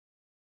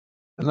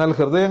 എന്നാൽ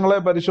ഹൃദയങ്ങളെ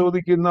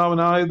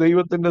പരിശോധിക്കുന്നവനായ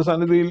ദൈവത്തിന്റെ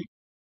സന്നിധിയിൽ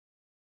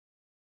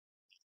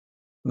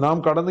നാം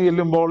കടന്നു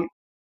ചെല്ലുമ്പോൾ,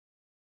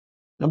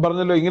 ഞാൻ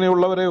പറഞ്ഞല്ലോ,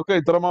 ഇങ്ങനെയുള്ളവരെയൊക്കെ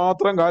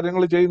ഇത്രമാത്രം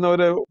കാര്യങ്ങൾ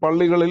ചെയ്യുന്നവരെ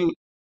പള്ളികളിൽ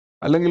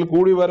അല്ലെങ്കിൽ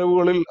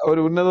കൂടിവരവുകളിൽ അവർ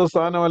ഉന്നത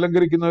സ്ഥാനം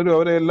അലങ്കരിക്കുന്നവരും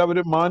അവരെ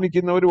എല്ലാവരും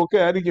മാനിക്കുന്നവരും ഒക്കെ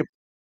ആയിരിക്കും.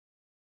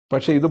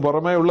 പക്ഷെ ഇത്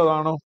പുറമേ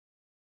ഉള്ളതാണോ?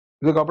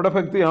 ഇത്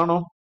കപടഭക്തിയാണോ?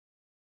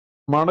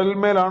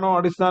 മണൽമേലാണോ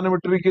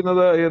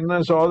അടിസ്ഥാനമിട്ടിരിക്കുന്നത് എന്ന്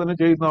ശോധന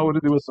ചെയ്യുന്ന ഒരു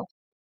ദിവസം.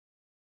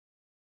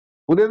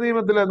 പുതിയ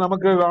നിയമത്തിലെ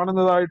നമുക്ക്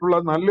കാണുന്നതായിട്ടുള്ള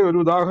നല്ലൊരു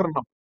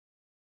ഉദാഹരണം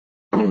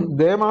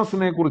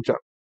ദേമാസിനെ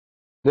കുറിച്ചാണ്.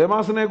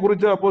 ദേമാസിനെ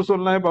കുറിച്ച്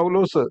അപ്പോസ്തലനായ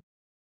പൗലോസ്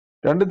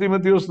 2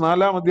 തീമോഥെയോസ്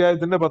 4-ാം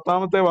അധ്യായത്തിന്റെ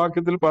 10-ാമത്തെ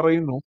വാക്യത്തിൽ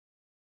പറയുന്നു.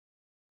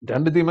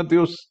 2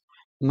 തീമോഥെയോസ്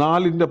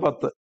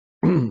 4:10.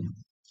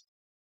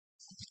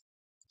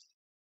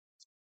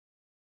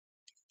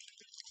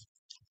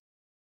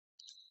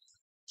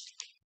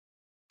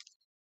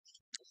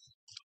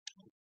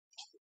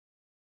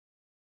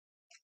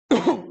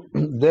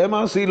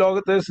 ദേമാസ് ഈ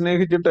ലോകത്തെ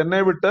സ്നേഹിച്ചിട്ട് എന്നെ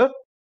വിട്ട്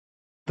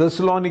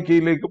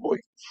തെസ്സലോനിക്കയിലേക്ക്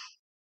പോയി.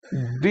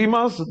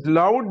 ഡീമാസ്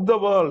loved the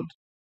world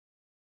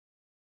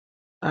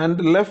and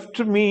left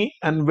me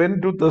and went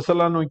to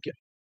Thessalonica.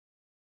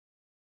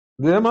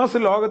 Demas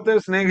ലോകത്തെ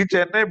സ്നേഹിച്ച്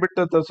എന്നെ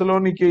വിട്ട്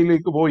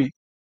തെസ്സലോനിക്കയിലേക്ക് പോയി.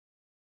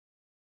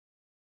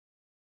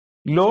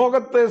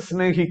 ലോകത്തെ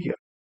സ്നേഹിക്കുക.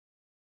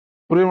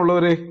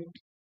 പ്രിയമുള്ളവരെ,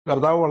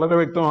 കർത്താവ് വളരെ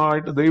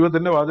വ്യക്തമായിട്ട്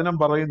ദൈവത്തിന്റെ വചനം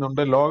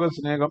പറയുന്നുണ്ട്, ലോക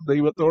സ്നേഹം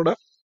ദൈവത്തോട്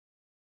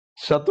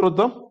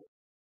ശത്രുത്വം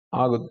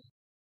ആകുന്നു.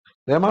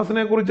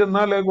 ദേമാസിനെ കുറിച്ച്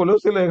എന്നാൽ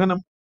കൊലോസ്യ ലേഖനം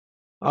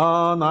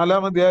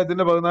 4-ാം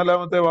അധ്യായത്തിന്റെ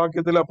 14-ാമത്തെ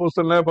വാക്യത്തിൽ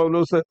അപ്പോസ്തലനായ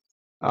പൗലോസ്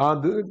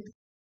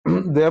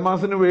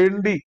ദേമാസിന്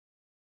വേണ്ടി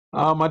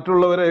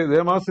മറ്റുള്ളവരെ,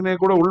 ദേമാസിനെ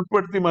കൂടെ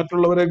ഉൾപ്പെടുത്തി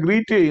മറ്റുള്ളവരെ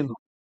ഗ്രീറ്റ് ചെയ്യുന്നു.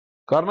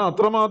 കാരണം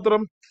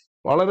അത്രമാത്രം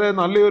വളരെ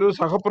നല്ലൊരു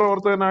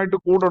സഹപ്രവർത്തകനായിട്ട്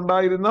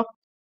കൂടുണ്ടായിരുന്ന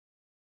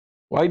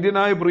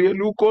വൈദ്യനായ പ്രിയ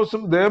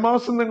ലൂക്കോസും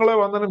ദേമാസും നിങ്ങളെ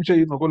വന്ദനം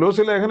ചെയ്യുന്നു.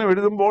 കൊലോസ്യ ലേഖനം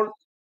എഴുതുമ്പോൾ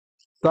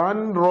താൻ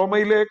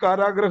റോമയിലെ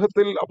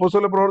കാരാഗ്രഹത്തിൽ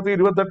അപ്പോസ്തല പ്രവൃത്തി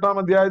 28-ാം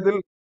അധ്യായത്തിൽ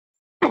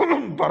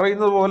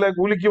പറയുന്നത് പോലെ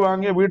കൂലിക്ക്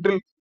വാങ്ങിയ വീട്ടിൽ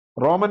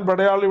റോമൻ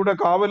പടയാളിയുടെ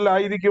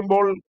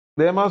കാവലിലായിരിക്കുമ്പോൾ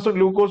ദേമാസും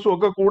ലൂക്കോസും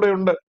ഒക്കെ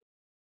കൂടെയുണ്ട്.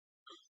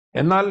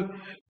 എന്നാൽ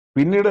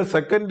പിന്നീട്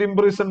സെക്കൻഡ്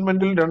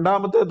ഇംപ്രിസൺമെന്റിൽ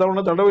 2ാമത്തെ തവണ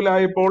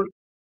തടവിലായപ്പോൾ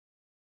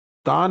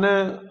താന്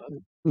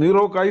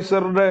നീറോ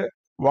കൈസറുടെ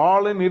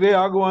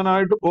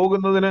വാളിനിരയാകുവാനായിട്ട്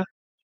പോകുന്നതിന്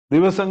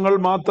ദിവസങ്ങൾ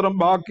മാത്രം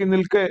ബാക്കി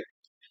നിൽക്കെ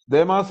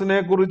ദേമാസിനെ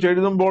കുറിച്ച്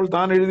എഴുതുമ്പോൾ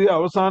താൻ എഴുതിയ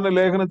അവസാന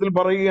ലേഖനത്തിൽ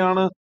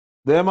പറയുകയാണ്,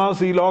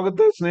 ദേമാസ് ഈ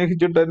ലോകത്തെ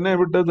സ്നേഹിച്ചിട്ട് എന്നെ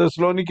വിട്ട്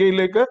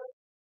തെസ്സലോനിക്കയിലേക്ക്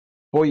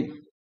പോയി.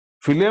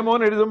 ഫിലേമോൻ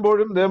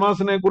എഴുതുമ്പോഴും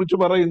ദേമാസിനെ കുറിച്ച്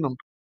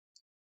പറയുന്നുണ്ട്.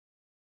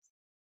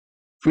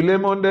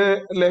 ഫിലേമോന്റെ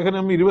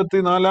ലേഖനം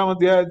 24-ാം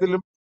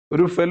അധ്യായത്തിലും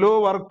ഒരു ഫെലോ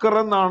വർക്കർ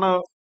എന്നാണ്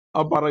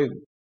ആ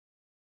പറയുന്നത്.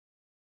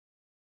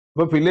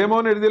 അപ്പൊ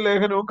ഫിലേമോൻ എഴുതിയ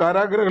ലേഖനവും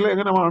കാരാഗ്രഹ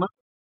ലേഖനമാണ്.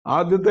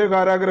 ആദ്യത്തെ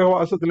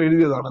കാരാഗ്രഹവാസത്തിൽ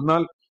എഴുതിയതാണ്.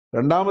 എന്നാൽ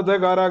 2ാമത്തെ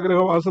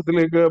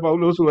കാരാഗ്രഹവാസത്തിലേക്ക്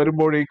പൗലോസ്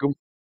വരുമ്പോഴേക്കും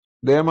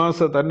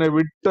ദേമാസ് തന്നെ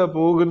വിട്ട്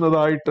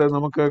പോകുന്നതായിട്ട്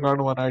നമുക്ക്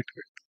കാണുവാനായിട്ട്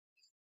കഴിയും.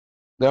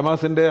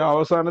 ദേമാസിന്റെ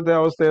അവസാനത്തെ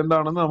അവസ്ഥ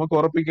എന്താണെന്ന് നമുക്ക്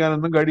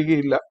ഉറപ്പിക്കാനൊന്നും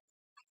കഴിയുകയില്ല.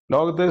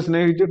 ലോകത്തെ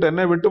സ്നേഹിച്ചിട്ട്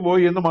എന്നെ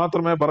വിട്ടുപോയി എന്ന്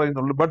മാത്രമേ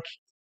പറയുന്നുള്ളൂ. But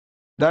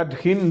that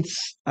hints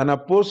an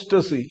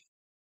apostasy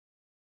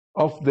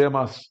of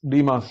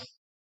ഡീമാസ്.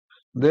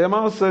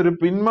 Demas ഒരു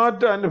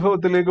പിന്മാറ്റ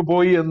അനുഭവത്തിലേക്ക്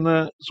പോയി എന്ന്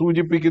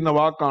സൂചിപ്പിക്കുന്ന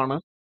വാക്കാണ്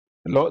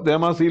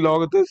ദേമാസ് ഈ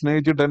ലോകത്തെ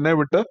സ്നേഹിച്ചിട്ട് എന്നെ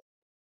വിട്ട്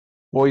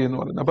പോയി എന്ന്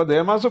പറയുന്നത്. അപ്പൊ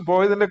ദേമാസ്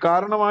പോയതിന്റെ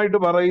കാരണമായിട്ട്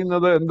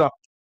പറയുന്നത് എന്താ?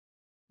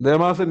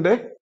 ദേമാസിന്റെ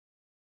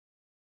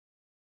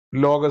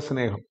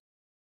ലോകസ്നേഹം.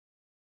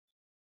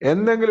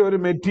 എന്തെങ്കിലും ഒരു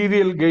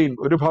മെറ്റീരിയൽ ഗെയിൻ,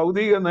 ഒരു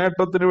ഭൗതിക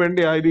നേട്ടത്തിന്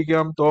വേണ്ടി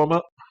ആയിരിക്കാം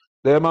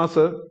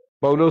ദേമാസ്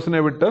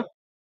പൗലോസിനെ വിട്ട്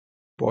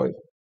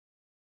പോയത്.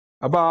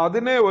 അപ്പൊ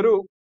അതിനെ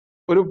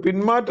ഒരു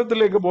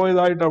പിന്മാറ്റത്തിലേക്ക്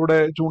പോയതായിട്ട് അവിടെ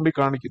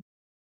ചൂണ്ടിക്കാണിക്കുന്നു.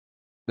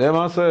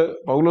 ദേമാസ്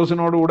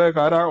പൗലോസിനോടുകൂടെ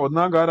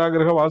 1-ാം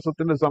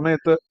കാരാഗ്രഹവാസത്തിന്റെ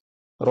സമയത്ത്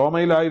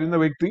റോമയിലായിരുന്ന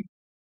വ്യക്തി.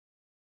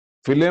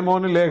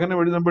 ഫിലേമോന് ലേഖനം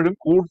എഴുതുമ്പോഴും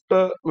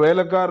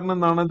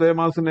വേലക്കാരനെന്നാണ്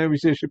ദേമാസിനെ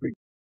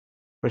വിശേഷിപ്പിക്കുന്നത്.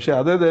 പക്ഷെ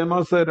അതേ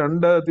ദേമാസ്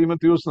 2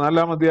 തീമോഥെയോസ്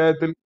 4-ാം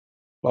അധ്യായത്തിൽ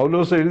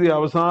പൗലോസ് എഴുതിയ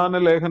അവസാന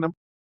ലേഖനം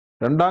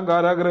 2-ാം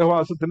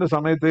കാരാഗ്രഹവാസത്തിന്റെ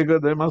സമയത്തേക്ക്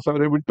ദേമാസ്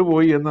അവരെ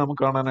വിട്ടുപോയി എന്ന്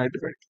നമുക്ക് കാണാനായിട്ട്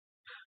കഴിയും.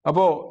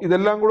 അപ്പോ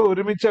ഇതെല്ലാം കൂടെ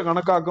ഒരുമിച്ച്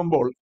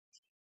കണക്കാക്കുമ്പോൾ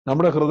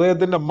നമ്മുടെ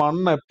ഹൃദയത്തിന്റെ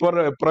മണ്ണ്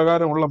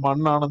എപ്രകാരമുള്ള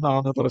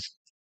മണ്ണാണെന്നാണ് പ്രശ്നം,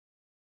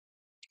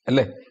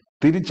 അല്ലെ?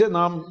 തിരിച്ച്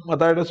നാം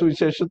മത്തായിയുടെ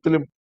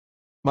സുവിശേഷത്തിലും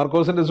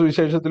മർക്കോസിന്റെ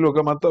സുവിശേഷത്തിലും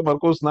ഒക്കെ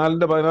മർക്കോസ്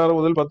 4:16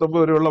 മുതൽ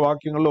 19 വരെയുള്ള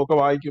വാക്യങ്ങളിലും ഒക്കെ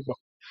വായിക്കുമ്പോൾ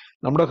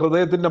നമ്മുടെ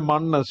ഹൃദയത്തിന്റെ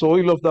മണ്ണ്,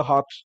 സോയിൽ ഓഫ് ദ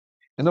ഹാർട്ട്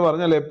എന്ന്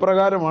പറഞ്ഞാൽ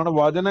എപ്രകാരമാണ്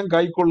വചനം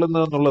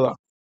കൈക്കൊള്ളുന്നത്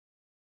എന്നുള്ളതാണ്.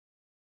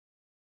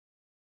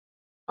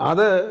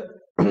 അത്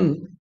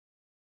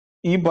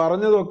ഈ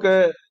പറഞ്ഞതൊക്കെ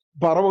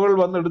പറവുകൾ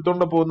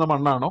വന്നെടുത്തോണ്ട് പോകുന്ന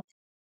മണ്ണാണോ?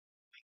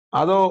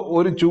 അതോ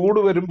ഒരു ചൂട്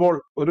വരുമ്പോൾ,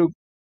 ഒരു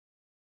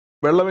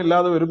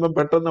വെള്ളമില്ലാതെ വരുമ്പോൾ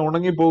പെട്ടെന്ന്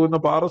ഉണങ്ങിപ്പോകുന്ന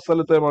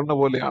പാറസ്ഥലത്തെ മണ്ണ്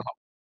പോലെയാണോ?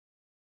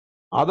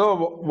 അതോ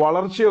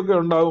വളർച്ചയൊക്കെ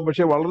ഉണ്ടാകും,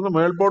 പക്ഷെ വളർന്ന്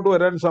മേൽപോട്ട്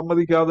വരാൻ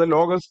സമ്മതിക്കാതെ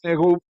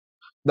ലോകസ്നേഹവും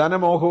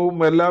ധനമോഹവും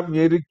എല്ലാം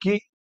ഞെരുക്കി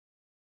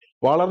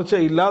വളർച്ച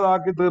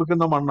ഇല്ലാതാക്കി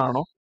തീർക്കുന്ന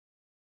മണ്ണാണോ?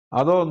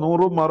 അതോ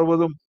 100,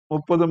 60,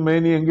 30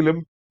 മേനിയെങ്കിലും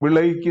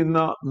വിളയിക്കുന്ന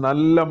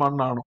നല്ല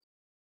മണ്ണാണോ?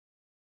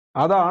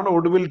 അതാണ്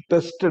ഒടുവിൽ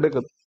ടെസ്റ്റ്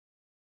എടുക്കുന്നത്.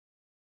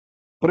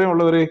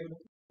 പ്രിയമുള്ളവരെ,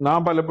 നാം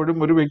പലപ്പോഴും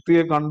ഒരു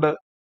വ്യക്തിയെ കണ്ട്,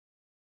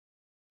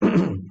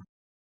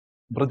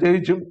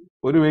 പ്രത്യേകിച്ചും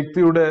ഒരു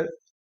വ്യക്തിയുടെ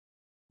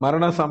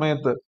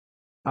മരണസമയത്ത്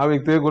ആ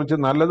വ്യക്തിയെ കുറിച്ച്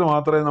നല്ലത്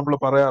മാത്രമേ നമ്മൾ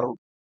പറയാറുള്ളൂ.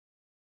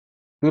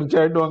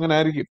 തീർച്ചയായിട്ടും അങ്ങനെ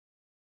ആയിരിക്കും.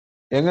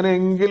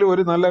 എങ്ങനെയെങ്കിലും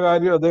ഒരു നല്ല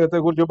കാര്യം അദ്ദേഹത്തെ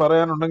കുറിച്ച്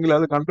പറയാനുണ്ടെങ്കിൽ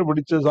അത്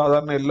കണ്ടുപിടിച്ച്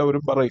സാധാരണ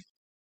എല്ലാവരും പറയും.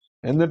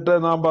 എന്നിട്ട്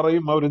നാം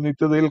പറയും അവർ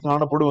നിത്യതയിൽ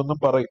കാണപ്പെടുമെന്നും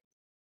പറയും.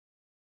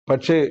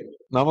 പക്ഷേ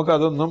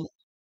നമുക്കതൊന്നും,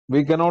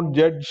 we cannot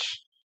judge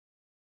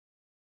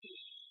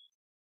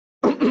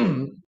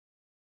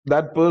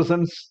that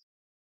person's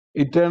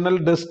eternal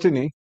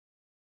destiny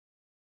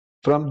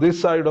from this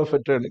side of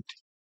eternity.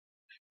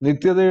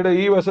 നിത്യതയുടെ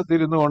ഈ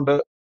വശത്തിരുന്നു കൊണ്ട്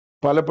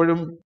പലപ്പോഴും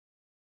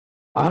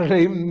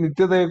ആരുടെയും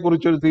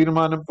നിത്യതയെക്കുറിച്ചൊരു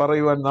തീരുമാനം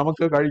പറയുവാൻ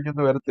നമുക്ക്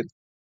കഴിഞ്ഞെന്ന് വരത്തില്ല.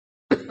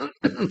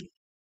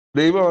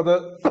 ദൈവം അത്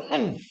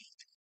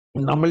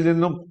നമ്മിൽ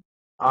നിന്നും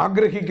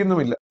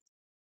ആഗ്രഹിക്കുന്നുമില്ല.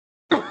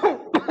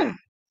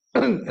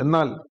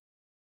 എന്നാൽ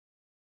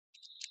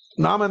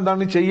നാം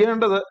എന്താണ്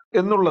ചെയ്യേണ്ടത്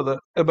എന്നുള്ളത്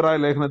എബ്രായ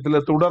ലേഖനത്തിൽ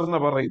തുടർന്ന്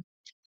പറയും.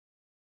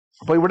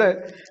 അപ്പൊ ഇവിടെ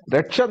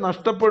രക്ഷ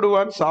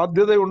നഷ്ടപ്പെടുവാൻ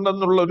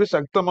സാധ്യതയുണ്ടെന്നുള്ള ഒരു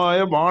ശക്തമായ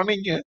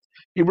വാണിങ്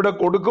ഇവിടെ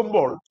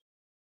കൊടുക്കുമ്പോൾ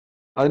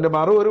അതിന്റെ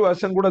ഒരു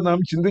വശം കൂടെ നാം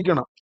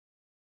ചിന്തിക്കണം.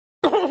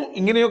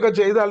 ഇങ്ങനെയൊക്കെ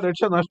ചെയ്താൽ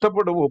രക്ഷ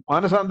നഷ്ടപ്പെടുവോ?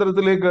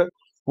 മാനസാന്തരത്തിലേക്ക്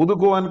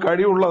പുതുക്കുവാൻ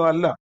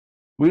കഴിവുള്ളതല്ല,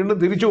 വീണ്ടും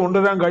തിരിച്ചു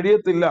കൊണ്ടുവരാൻ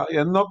കഴിയത്തില്ല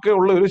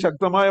എന്നൊക്കെയുള്ള ഒരു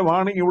ശക്തമായ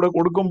വാണിങ് ഇവിടെ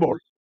കൊടുക്കുമ്പോൾ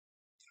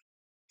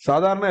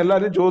സാധാരണ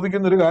എല്ലാവരും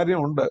ചോദിക്കുന്ന ഒരു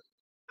കാര്യമുണ്ട്.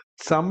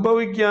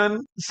 സംഭവിക്കാൻ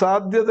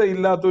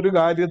സാധ്യതയില്ലാത്തൊരു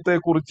കാര്യത്തെ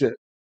കുറിച്ച്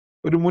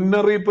ഒരു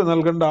മുന്നറിയിപ്പ്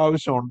നൽകേണ്ട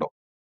ആവശ്യമുണ്ടോ?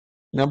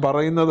 ഞാൻ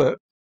പറയുന്നത്,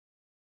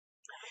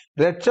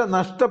 രക്ഷ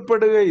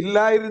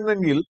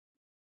നഷ്ടപ്പെടുകയില്ലായിരുന്നെങ്കിൽ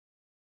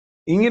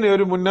ഇങ്ങനെ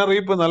ഒരു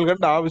മുന്നറിയിപ്പ്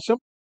നൽകേണ്ട ആവശ്യം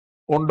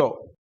ഉണ്ടോ?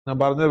 ഞാൻ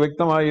പറഞ്ഞത്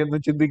വ്യക്തമായി എന്ന്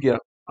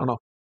ചിന്തിക്കുകയാണ്. ആണോ?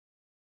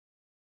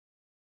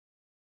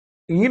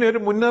 ഇങ്ങനെ ഒരു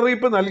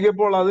മുന്നറിയിപ്പ്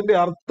നൽകിയപ്പോൾ അതിന്റെ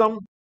അർത്ഥം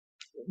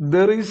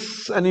there is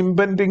an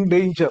impending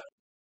danger,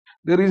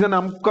 there is an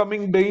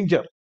upcoming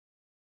danger.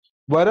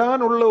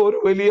 വരാനുള്ള ഒരു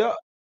വലിയ,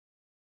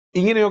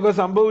 ഇങ്ങനെയൊക്കെ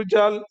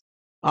സംഭവിച്ചാൽ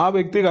ആ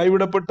വ്യക്തി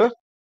കൈവിടപ്പെട്ട്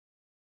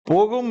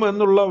പോകും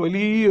എന്നുള്ള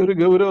വലിയൊരു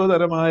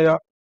ഗൗരവതരമായ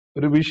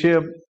ഒരു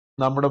വിഷയം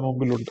നമ്മുടെ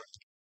മുമ്പിലുണ്ട്.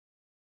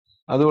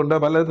 അതുകൊണ്ട്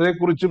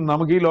പലരെക്കുറിച്ചും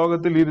നമുക്ക് ഈ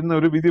ലോകത്തിൽ ഇരുന്ന്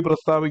ഒരു വിധി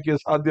പ്രസ്താവിക്കുക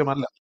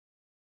സാധ്യമല്ല.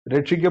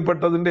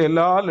 രക്ഷിക്കപ്പെട്ടതിന്റെ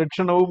എല്ലാ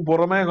ലക്ഷണവും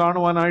പുറമേ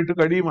കാണുവാനായിട്ട്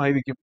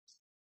കഴിയുമായിരിക്കും.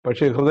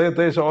 പക്ഷെ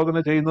ഹൃദയത്തെ ശോധന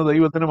ചെയ്യുന്ന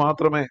ദൈവത്തിന്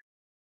മാത്രമേ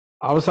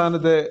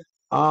അവസാനത്തെ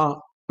ആ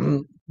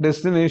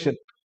ഡെസ്റ്റിനേഷൻ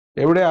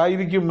എവിടെ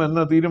ആയിരിക്കും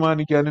എന്ന്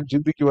തീരുമാനിക്കാനും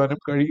ചിന്തിക്കുവാനും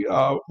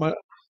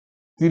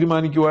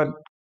തീരുമാനിക്കുവാൻ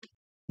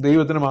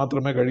ദൈവത്തിന്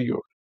മാത്രമേ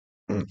കഴിയുള്ളൂ.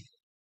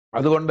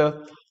 അതുകൊണ്ട്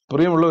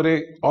പ്രിയമുള്ളവരെ,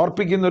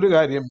 ഓർപ്പിക്കുന്ന ഒരു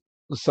കാര്യം,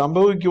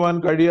 സംഭവിക്കുവാൻ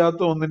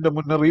കഴിയാത്ത ഒന്നിന്റെ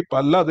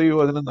മുന്നറിയിപ്പല്ല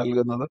ദൈവം അതിന്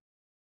നൽകുന്നത്.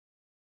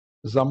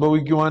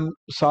 സംഭവിക്കുവാൻ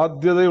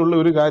സാധ്യതയുള്ള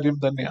ഒരു കാര്യം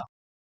തന്നെയാണ്.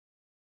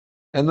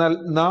 എന്നാൽ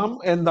നാം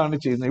എന്താണ്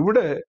ചെയ്യുന്നത്?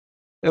 ഇവിടെ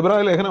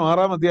എബ്രായ ലേഖനം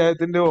 6-ാം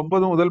അധ്യായത്തിന്റെ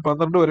 9 മുതൽ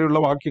 12 വരെയുള്ള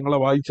വാക്യങ്ങളെ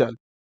വായിച്ചാൽ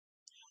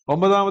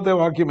 9-ാമത്തെ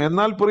വാക്യം,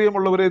 എന്നാൽ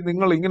പ്രിയമുള്ളവരെ,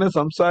 ഞങ്ങൾ ഇങ്ങനെ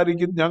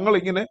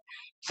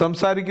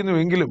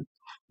സംസാരിക്കുന്നുവെങ്കിലും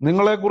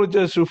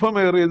നിങ്ങളെക്കുറിച്ച്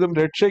ശുഭമേറിയതും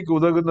രക്ഷയ്ക്ക്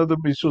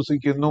ഉതകുന്നതും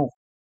വിശ്വസിക്കുന്നു.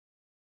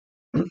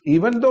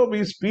 Even though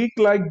we speak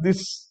like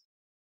this,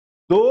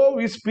 though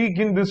we speak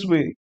in this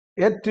way,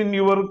 yet in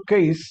your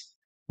case,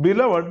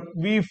 beloved,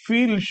 we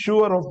feel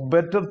sure of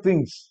better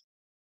things,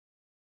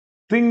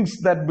 things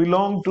that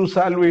belong to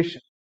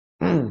salvation.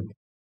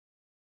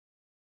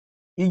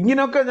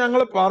 ഇങ്ങനൊക്കെ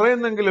ഞങ്ങൾ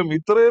പറയുന്നെങ്കിലും,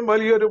 ഇത്രയും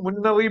വലിയൊരു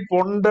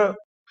മുന്നറിയിപ്പുണ്ട്,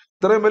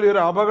 ഇത്രയും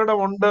വലിയൊരു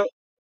അപകടമുണ്ട്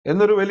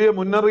എന്നൊരു വലിയ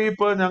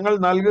മുന്നറിയിപ്പ് ഞങ്ങൾ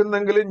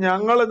നൽകുന്നെങ്കിലും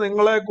ഞങ്ങൾ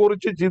നിങ്ങളെ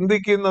കുറിച്ച്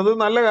ചിന്തിക്കുന്നത്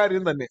നല്ല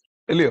കാര്യം തന്നെ,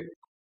 അല്ലയോ?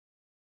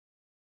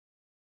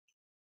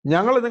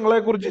 ഞങ്ങൾ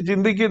നിങ്ങളെക്കുറിച്ച്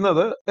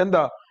ചിന്തിക്കുന്നത്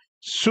എന്താ?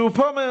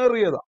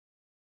 ശുഭമേറിയതാ,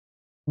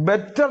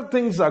 better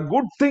things,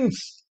 good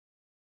things,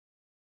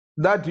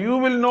 that you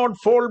will not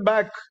fall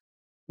back.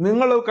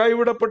 നിങ്ങൾ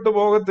കൈവിടപ്പെട്ടു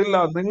പോകത്തില്ല,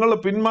 നിങ്ങൾ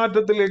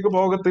പിന്മാറ്റത്തിലേക്ക്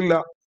പോകത്തില്ല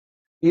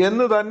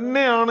എന്ന്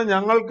തന്നെയാണ്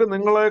ഞങ്ങൾക്ക്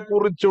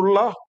നിങ്ങളെക്കുറിച്ചുള്ള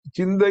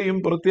ചിന്തയും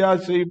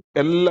പ്രത്യാശയും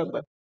എല്ലാം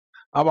തന്നെ.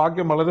 ആ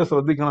വാക്യം വളരെ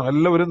ശ്രദ്ധിക്കണം,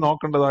 എല്ലാവരും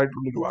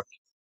നോക്കേണ്ടതായിട്ടുള്ളൊരു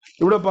വാക്യം.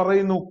 ഇവിടെ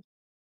പറയുന്നു,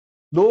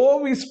 ദോ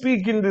V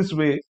speak in this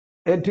way,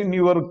 yet in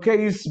your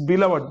case,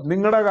 beloved,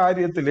 നിങ്ങളുടെ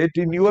കാര്യത്തിൽ, yet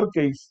in your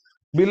case,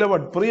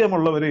 beloved,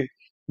 പ്രിയമുള്ളവരെ,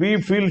 we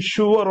feel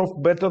sure of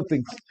better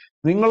things.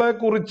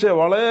 നിങ്ങളെക്കുറിച്ച്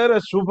വളരെ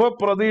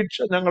ശുഭപ്രതീക്ഷ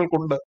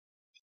ഞങ്ങൾക്കുണ്ട്,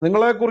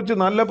 നിങ്ങളെക്കുറിച്ച്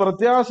നല്ല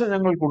പ്രത്യാശ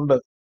ഞങ്ങൾക്കുണ്ട്.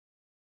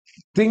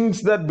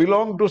 Things that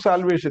belong to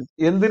salvation.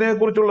 എന്തിനെ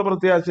കുറിച്ചുള്ള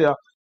പ്രത്യാശയാ?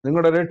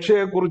 നിങ്ങളുടെ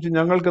രക്ഷയെക്കുറിച്ച്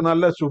ഞങ്ങൾക്ക്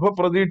നല്ല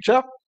ശുഭപ്രതീക്ഷ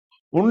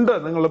ഉണ്ട്,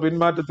 നിങ്ങൾ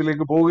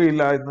പിന്മാറ്റത്തിലേക്ക്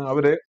പോവുകയില്ല എന്ന്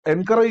അവരെ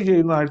എൻകറേജ്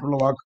ചെയ്യുന്നതായിട്ടുള്ള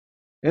വാക്ക്.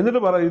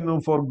 എന്നിട്ട് പറയുന്നു,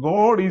 for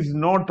God is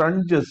not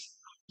unjust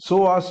so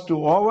as to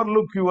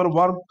overlook your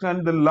work and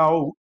the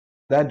love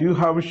that you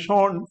have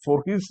shown for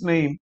his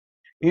name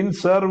in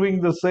serving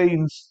the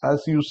saints as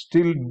you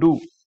still do.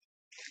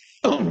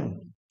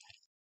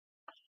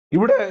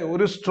 ഇവിടെ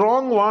ഒരു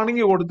സ്ട്രോങ്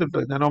വാർണിംഗ്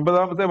കൊടുത്തിട്ട് ഞാൻ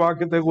 9-ാമത്തെ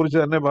വാക്യത്തെ കുറിച്ച്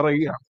തന്നെ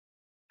പറയുകയാണ്.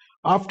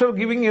 After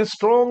giving A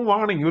strong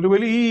warning, ഒരു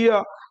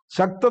വലിയ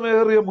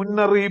ശക്തമേറിയ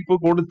മുന്നറിയിപ്പ്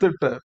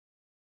കൊടുത്തിട്ട്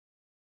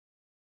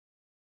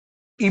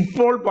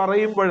ഇപ്പോൾ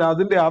പറയുമ്പോൾ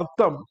അതിന്റെ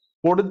അർത്ഥം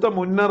കൊടുത്ത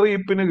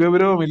മുന്നറിയിപ്പിന്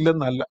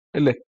ഗൗരവമില്ലെന്നല്ല,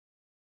 അല്ലേ?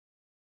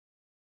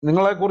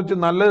 നിങ്ങളെക്കുറിച്ച്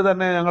നല്ലത്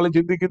തന്നെ ഞങ്ങൾ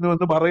ചിന്തിക്കുന്നു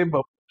എന്ന്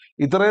പറയുമ്പം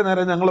ഇത്രയും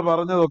നേരം ഞങ്ങൾ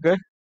പറഞ്ഞതൊക്കെ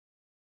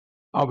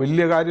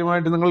വലിയ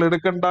കാര്യമായിട്ട് നിങ്ങൾ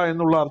എടുക്കണ്ട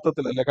എന്നുള്ള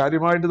അർത്ഥത്തിലല്ല,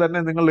 കാര്യമായിട്ട് തന്നെ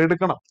നിങ്ങൾ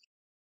എടുക്കണം.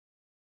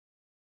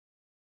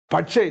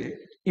 പക്ഷേ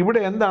ഇവിടെ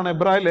എന്താണ്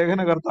എബ്രായ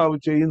ലേഖനകർത്താവ്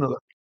ചെയ്യുന്നത്?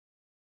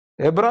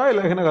 എബ്രായ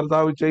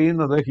ലേഖനകർത്താവ്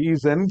ചെയ്യുന്നത്,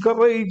 ഹീസ്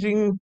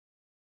എൻകറേജിങ്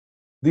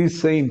ദി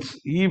സെയിൻസ്,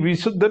 ഈ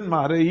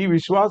വിശുദ്ധന്മാരെ, ഈ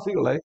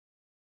വിശ്വാസികളെ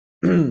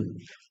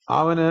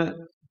അവന്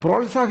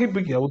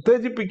പ്രോത്സാഹിപ്പിക്കുക,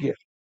 ഉത്തേജിപ്പിക്കുക.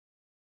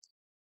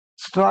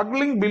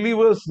 Struggling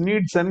believers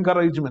needs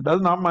encouragement.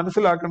 അത് നാം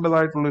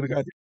മനസ്സിലാക്കേണ്ടതായിട്ടുള്ളൊരു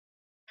കാര്യം.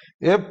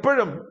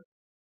 എപ്പോഴും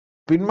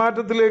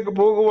പിന്മാറ്റത്തിലേക്ക്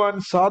പോകുവാൻ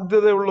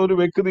സാധ്യതയുള്ള ഒരു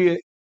വ്യക്തിയെ,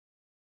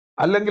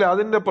 അല്ലെങ്കിൽ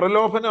അതിന്റെ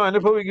പ്രലോഭനം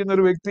അനുഭവിക്കുന്ന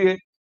ഒരു വ്യക്തിയെ,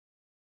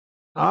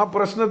 ആ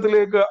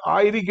പ്രശ്നത്തിലേക്ക്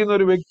ആയിരിക്കുന്ന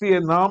ഒരു വ്യക്തിയെ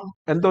നാം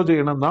എന്തോ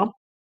ചെയ്യണം?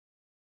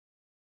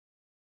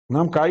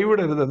 നാം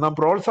കൈവിടരുത്, നാം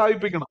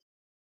പ്രോത്സാഹിപ്പിക്കണം.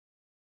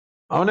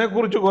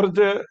 അവനെക്കുറിച്ച്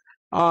കുറച്ച്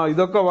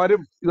ഇതൊക്കെ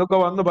വരും, ഇതൊക്കെ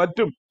വന്ന്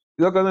പറ്റും,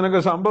 ഇതൊക്കെ നിനക്ക്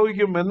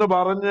സംഭവിക്കും എന്ന്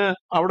പറഞ്ഞ്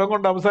അവിടെ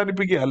കൊണ്ട്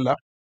അവസാനിപ്പിക്കുകയല്ല.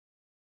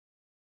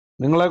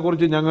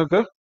 നിങ്ങളെക്കുറിച്ച് ഞങ്ങൾക്ക്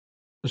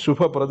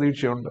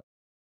ശുഭപ്രതീക്ഷയുണ്ട്,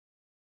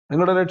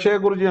 നിങ്ങളുടെ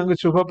രക്ഷയെക്കുറിച്ച്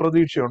ഞങ്ങൾക്ക്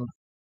ശുഭപ്രതീക്ഷയുണ്ട്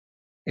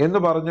എന്ന്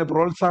പറഞ്ഞ്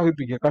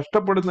പ്രോത്സാഹിപ്പിക്കുക.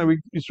 കഷ്ടപ്പെടുന്ന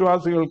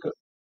വിശ്വാസികൾക്ക്,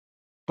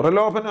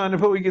 പ്രലോഭനം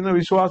അനുഭവിക്കുന്ന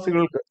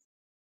വിശ്വാസികൾക്ക്,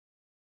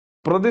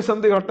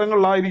 പ്രതിസന്ധി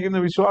ഘട്ടങ്ങളിലായിരിക്കുന്ന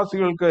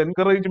വിശ്വാസികൾക്ക്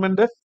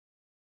എൻകറേജ്മെന്റ്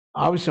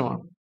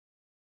ആവശ്യമാണ്.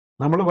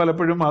 നമ്മൾ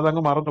പലപ്പോഴും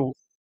അതങ്ങ് മറന്നുപോകും.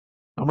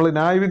 നമ്മൾ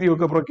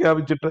ന്യായവിധിയൊക്കെ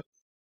പ്രഖ്യാപിച്ചിട്ട്,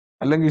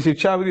 അല്ലെങ്കിൽ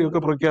ശിക്ഷാവിധിയൊക്കെ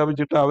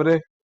പ്രഖ്യാപിച്ചിട്ട്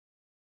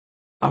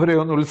അവരെ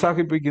ഒന്ന്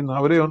ഉത്സാഹിപ്പിക്കുന്ന,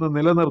 അവരെ ഒന്ന്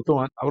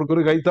നിലനിർത്തുവാൻ,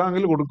 അവർക്കൊരു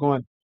കൈത്താങ്ങൽ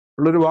കൊടുക്കുവാൻ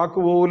ഉള്ളൊരു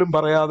വാക്കുപോലും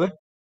പറയാതെ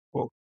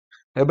പോകും.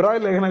 എബ്രായ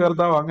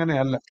ലേഖനകർത്താവ്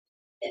അങ്ങനെയല്ല.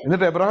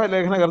 എന്നിട്ട് എബ്രായ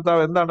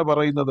ലേഖനകർത്താവ് എന്താണ്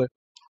പറയുന്നത്?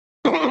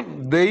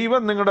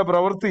 ദൈവം നിങ്ങളുടെ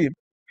പ്രവൃത്തിയും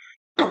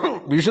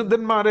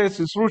വിശുദ്ധന്മാരെ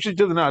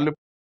ശുശ്രൂഷിച്ചതിനാലും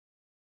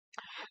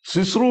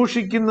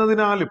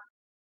ശുശ്രൂഷിക്കുന്നതിനാലും.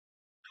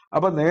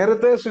 അപ്പൊ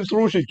നേരത്തെ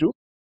ശുശ്രൂഷിച്ചു,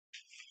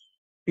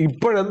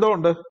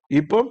 ഇപ്പോഴെന്തോണ്ട്?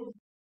 ഇപ്പം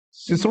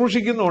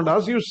ശുശ്രൂഷിക്കുന്നുണ്ട്.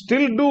 As you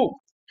still do,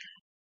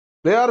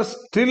 they are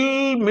still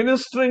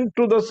ministering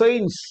to the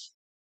saints,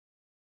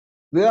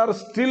 they are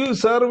still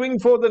serving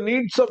for the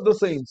needs of the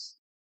saints.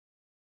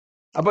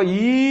 അപ്പൊ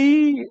ഈ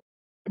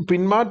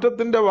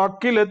പിന്മാറ്റത്തിന്റെ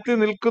വക്കിലെത്തി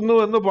നിൽക്കുന്നു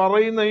എന്ന്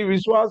പറയുന്ന ഈ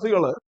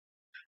വിശ്വാസികള്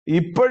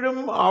ഇപ്പോഴും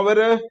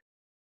അവര്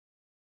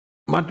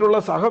മറ്റുള്ള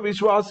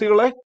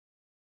സഹവിശ്വാസികളെ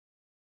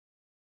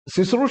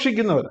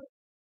ശുശ്രൂഷിക്കുന്നവരാ,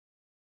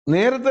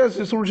 നേരത്തെ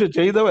ശുശ്രൂഷ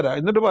ചെയ്തവരാ.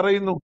 എന്നിട്ട്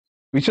പറയുന്നു,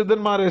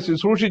 വിശുദ്ധന്മാരെ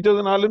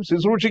ശുശ്രൂഷിച്ചതിനാലും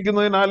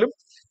ശുശ്രൂഷിക്കുന്നതിനാലും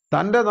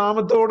തന്റെ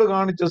നാമത്തോട്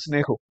കാണിച്ച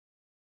സ്നേഹവും.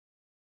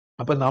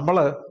 അപ്പൊ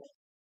നമ്മള്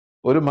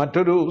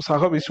മറ്റൊരു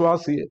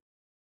സഹവിശ്വാസിയെ,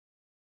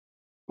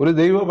 ഒരു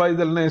ദൈവ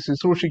പൈതലിനെ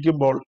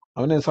ശുശ്രൂഷിക്കുമ്പോൾ,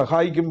 അവനെ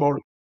സഹായിക്കുമ്പോൾ,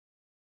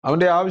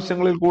 അവന്റെ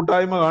ആവശ്യങ്ങളിൽ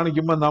കൂട്ടായ്മ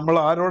കാണിക്കുമ്പോൾ നമ്മൾ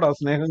ആരോടാ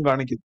സ്നേഹം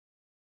കാണിക്കുന്നത്?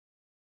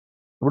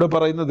 ഇവിടെ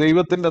പറയുന്ന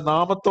ദൈവത്തിന്റെ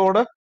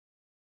നാമത്തോട്,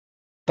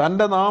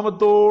 തന്റെ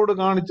നാമത്തോട്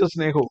കാണിച്ച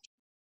സ്നേഹവും.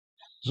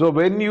 So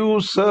when you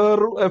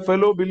serve a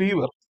fellow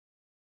believer,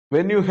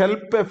 when you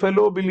help a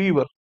fellow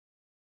believer,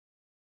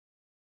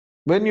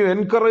 when you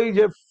encourage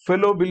a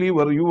fellow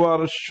believer, you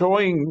are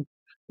showing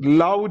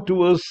love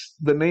towards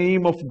the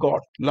name of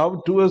God, love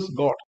towards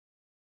God.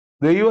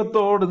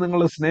 ദൈവത്തോട്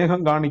നിങ്ങൾ സ്നേഹം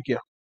കാണിക്കുക.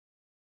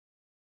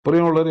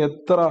 പ്രിയമുള്ളവർ,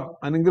 എത്ര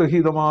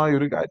അനുഗ്രഹീതമായ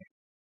ഒരു കാര്യം.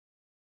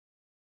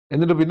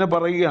 എന്നിട്ട് പിന്നെ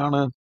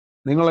പറയുകയാണ്,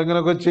 നിങ്ങൾ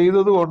എങ്ങനെയൊക്കെ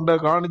ചെയ്തത് കൊണ്ട്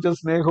കാണിച്ച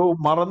സ്നേഹവും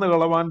മറന്നു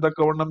കളവാൻ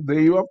തക്കവണ്ണം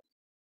ദൈവം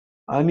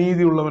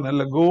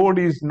അനീതിയുള്ളവനല്ല. God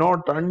is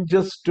not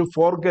unjust to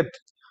forget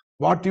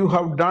what you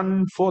have done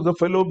for the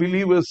fellow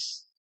believers,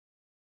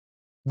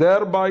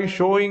 thereby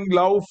showing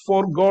love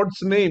for God's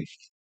name.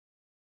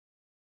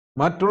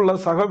 മറ്റുള്ള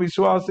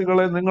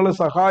സഹവിശ്വാസികളെ നിങ്ങൾ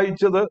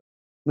സഹായിച്ചത്,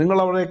 നിങ്ങൾ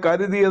അവരെ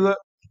കരുതിയത്,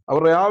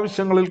 അവരുടെ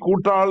ആവശ്യങ്ങളിൽ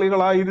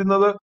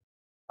കൂട്ടാളികളായിരുന്നത്,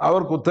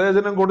 അവർക്ക്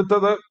ഉത്തേജനം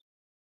കൊടുത്തത്,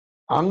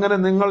 അങ്ങനെ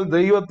നിങ്ങൾ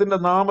ദൈവത്തിന്റെ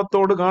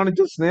നാമത്തോട്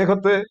കാണിച്ച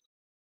സ്നേഹത്തെ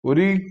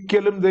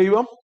ഒരിക്കലും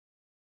ദൈവം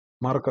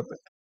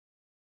മറക്കത്തില്ല.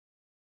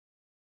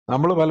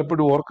 നമ്മൾ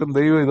പലപ്പോഴും ഓർക്കും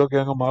ദൈവം ഇതൊക്കെ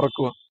അങ്ങ്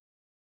മറക്കുക.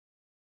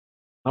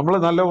 നമ്മൾ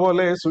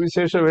നല്ലപോലെ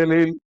സുവിശേഷ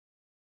വേലയിൽ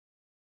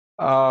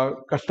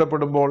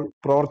കഷ്ടപ്പെടുമ്പോൾ,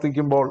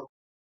 പ്രവർത്തിക്കുമ്പോൾ,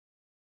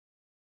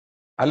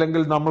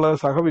 അല്ലെങ്കിൽ നമ്മൾ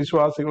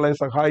സഹവിശ്വാസികളെ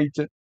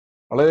സഹായിച്ച്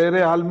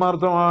വളരെ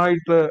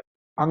ആത്മാർത്ഥമായിട്ട്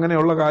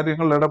അങ്ങനെയുള്ള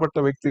കാര്യങ്ങളിൽ ഇടപെട്ട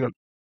വ്യക്തികൾ,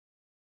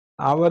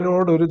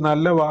 അവരോടൊരു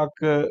നല്ല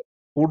വാക്ക്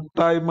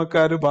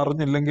കൂട്ടായ്മക്കാര്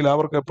പറഞ്ഞില്ലെങ്കിൽ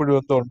അവർക്ക് എപ്പോഴും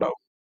എന്തോ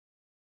ഉണ്ടാവും.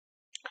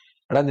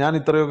 എടാ, ഞാൻ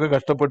ഇത്രയൊക്കെ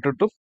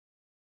കഷ്ടപ്പെട്ടിട്ടും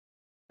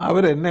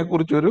അവരെന്നെ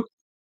കുറിച്ചൊരു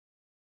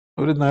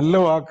നല്ല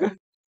വാക്ക്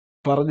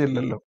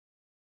പറഞ്ഞില്ലല്ലോ,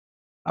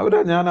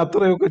 ഞാൻ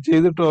അത്രയൊക്കെ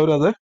ചെയ്തിട്ടും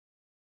അവരത്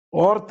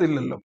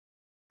ഓർത്തില്ലല്ലോ,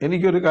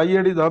 എനിക്കൊരു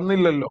കയ്യടി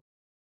തന്നില്ലല്ലോ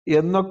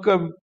എന്നൊക്കെ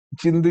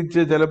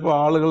ചിന്തിച്ച് ചിലപ്പോൾ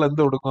ആളുകൾ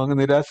എന്തെടുക്കും, അങ്ങ്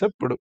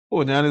നിരാശപ്പെടും.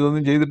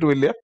 ഞാനിതൊന്നും ചെയ്തിട്ട്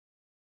വലിയ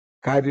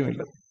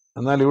കാര്യമില്ല.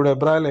 എന്നാൽ ഇവിടെ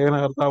എബ്രായ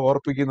ലേഖനകർത്താവ്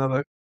ഓർപ്പിക്കുന്നത്,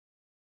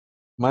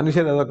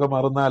 മനുഷ്യരതൊക്കെ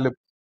മറന്നാലും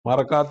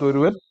മറക്കാത്ത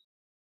ഒരുവൻ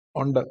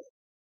ഉണ്ട്.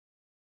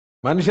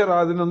 മനുഷ്യർ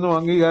അതിനൊന്നും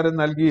അംഗീകാരം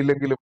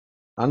നൽകിയില്ലെങ്കിലും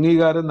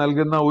അംഗീകാരം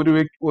നൽകുന്ന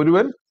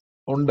ഒരുവൻ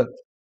ഉണ്ട്.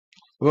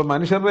 ഇപ്പൊ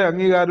മനുഷ്യരുടെ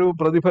അംഗീകാരവും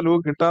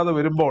പ്രതിഫലവും കിട്ടാതെ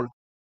വരുമ്പോൾ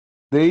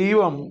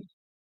ദൈവം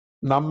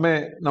നമ്മെ,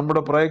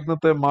 നമ്മുടെ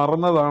പ്രയത്നത്തെ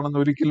മറന്നതാണെന്ന്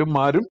ഒരിക്കലും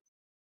ആരും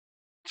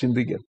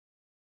ചിന്തിക്കരുത്.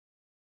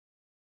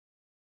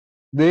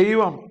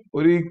 ദൈവം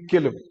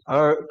ഒരിക്കലും,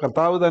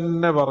 കർത്താവ്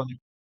തന്നെ പറഞ്ഞു,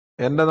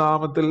 എന്റെ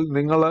നാമത്തിൽ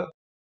നിങ്ങൾ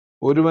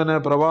ഒരുവന്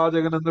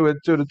പ്രവാചകനെന്ന്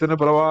വെച്ചൊരുത്തിന്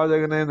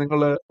പ്രവാചകനെ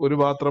നിങ്ങൾ ഒരു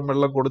പാത്രം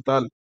വെള്ളം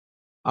കൊടുത്താൽ,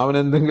 അവൻ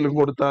എന്തെങ്കിലും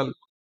കൊടുത്താൽ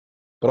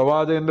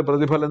പ്രവാചകന്റെ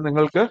പ്രതിഫലം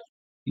നിങ്ങൾക്ക്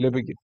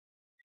ലഭിക്കും.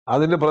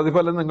 അതിന്റെ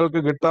പ്രതിഫലം നിങ്ങൾക്ക്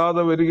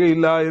കിട്ടാതെ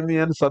വരികയില്ല എന്ന്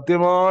ഞാൻ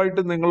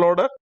സത്യമായിട്ട്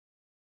നിങ്ങളോട്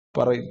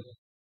പറയുന്നു.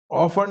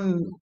 ഓഫൺ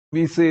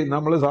വി സേ,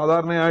 നമ്മൾ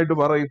സാധാരണയായിട്ട്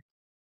പറയും,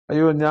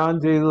 അയ്യോ ഞാൻ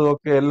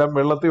ചെയ്തതൊക്കെ എല്ലാം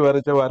വെള്ളത്തിൽ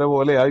വരച്ച വര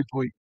പോലെ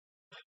ആയിപ്പോയി,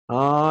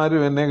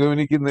 ആരും എന്നെ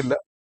ഗവനിക്കുന്നില്ല,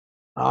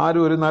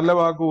 ആരും ഒരു നല്ല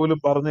വാക്ക് പോലും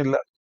പറഞ്ഞില്ല,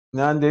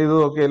 ഞാൻ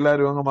ചെയ്തതൊക്കെ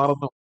എല്ലാവരും അങ്ങ്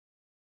മറന്നു,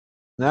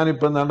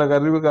 ഞാനിപ്പം നല്ല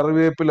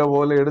കറിവേപ്പില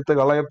പോലെ എടുത്ത്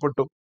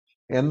കളയപ്പെട്ടു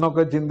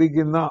എന്നൊക്കെ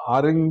ചിന്തിക്കുന്ന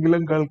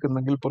ആരെങ്കിലും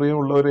കേൾക്കുന്നെങ്കിൽ,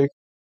 പ്രിയമുള്ളവരെ,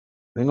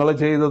 നിങ്ങൾ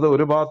ചെയ്തത്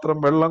ഒരു പാത്രം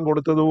വെള്ളം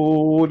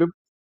കൊടുത്തതുപോലും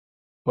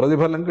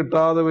പ്രതിഫലം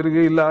കിട്ടാതെ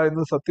വരികയില്ല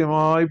എന്ന്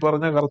സത്യമായി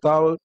പറഞ്ഞ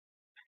കർത്താവ്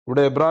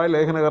ഇവിടെ എബ്രായ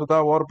ലേഖന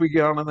കർത്താവ്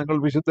ഓർപ്പിക്കുകയാണ്, നിങ്ങൾ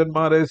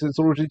വിശുദ്ധന്മാരെ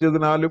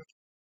ശുശ്രൂഷിച്ചതിനാലും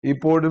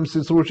ഇപ്പോഴും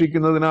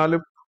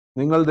ശുശ്രൂഷിക്കുന്നതിനാലും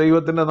നിങ്ങൾ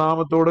ദൈവത്തിന്റെ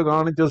നാമത്തോട്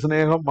കാണിച്ച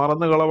സ്നേഹം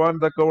മറന്നു കളവാൻ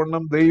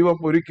തക്കവണ്ണം ദൈവം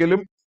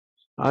ഒരിക്കലും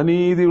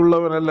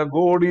അനീതിയുള്ളവനല്ല.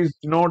 God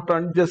is not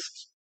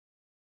unjust.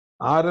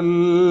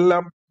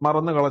 ആരെല്ലാം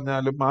മറന്നു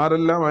കളഞ്ഞാലും,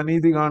 ആരെല്ലാം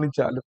അനീതി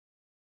കാണിച്ചാലും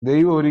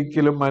ദൈവം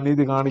ഒരിക്കലും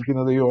അനീതി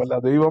കാണിക്കുന്ന ദൈവമല്ല.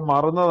 ദൈവം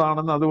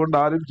മറന്നതാണെന്ന് അതുകൊണ്ട്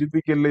ആരും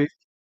ചിന്തിക്കല്ലേ.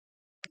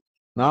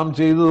 നാം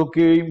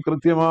ചെയ്തതൊക്കെയും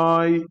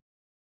കൃത്യമായി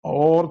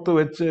ഓർത്ത്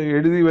വെച്ച്,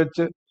 എഴുതി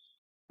വെച്ച്,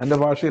 എന്റെ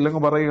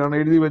ഭാഷയിലങ്ങ് പറയുകയാണ്,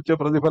 എഴുതി വെച്ച്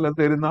പ്രതിഫലം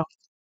തരുന്ന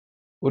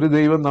ഒരു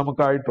ദൈവം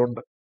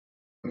നമുക്കായിട്ടുണ്ട്.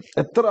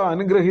 എത്ര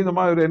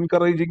അനുഗ്രഹീതമായ ഒരു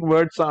എൻകറേജിങ്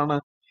വേർഡ്സ് ആണ്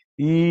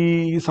ഈ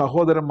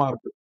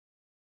സഹോദരന്മാർക്ക്,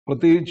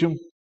 പ്രത്യേകിച്ചും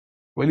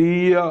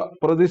വലിയ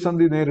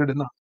പ്രതിസന്ധി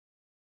നേരിടുന്ന,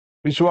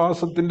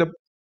 വിശ്വാസത്തിന്റെ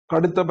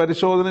കടുത്ത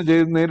പരിശോധന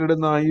ചെയ്ത്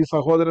നേരിടുന്ന ഈ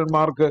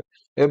സഹോദരന്മാർക്ക്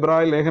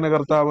എബ്രായ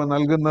ലേഖനകർത്താവ്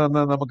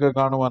നൽകുന്നതെന്ന് നമുക്ക്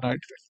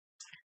കാണുവാനായിട്ട്.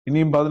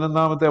 ഇനിയും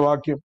 11-ാമത്തെ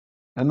വാക്യം,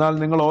 എന്നാൽ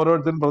നിങ്ങൾ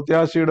ഓരോരുത്തരും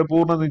പ്രത്യാശയുടെ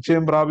പൂർണ്ണ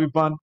നിശ്ചയം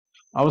പ്രാപിപ്പാൻ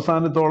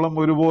അവസാനത്തോളം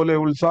ഒരുപോലെ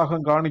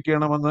ഉത്സാഹം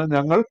കാണിക്കണമെന്ന്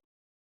ഞങ്ങൾ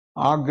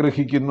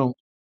ആഗ്രഹിക്കുന്നു.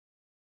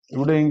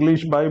 ഇവിടെ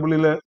English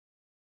ബൈബിളില്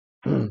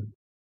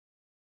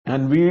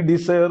and we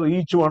desire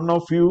each one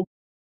of you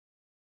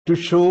to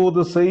show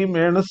the same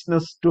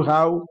earnestness to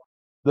have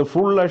the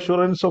full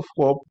assurance of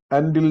hope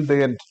until the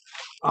end.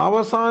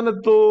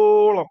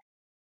 അവസാനത്തോളം,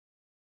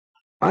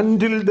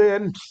 until the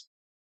end,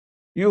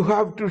 you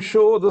have to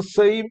show the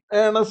same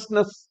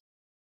earnestness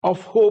of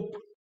hope.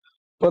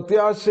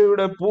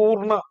 പ്രത്യാശയുടെ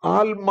പൂർണ്ണ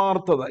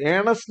ആത്മാർത്ഥത.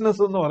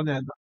 ഏണസ്റ്റ്നെസ് എന്ന് പറഞ്ഞാൽ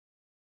എന്താ?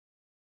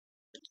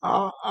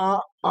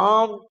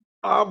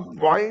 ആ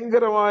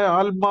ഭയങ്കരമായ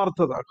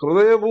ആത്മാർത്ഥത,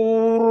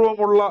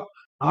 ഹൃദയപൂർവമുള്ള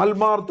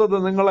ആത്മാർത്ഥത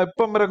നിങ്ങൾ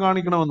എപ്പം വരെ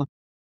കാണിക്കണമെന്ന്?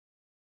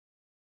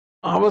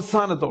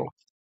 അവസാനത്തോളം.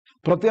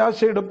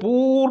 പ്രത്യാശയുടെ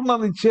പൂർണ്ണ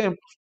നിശ്ചയം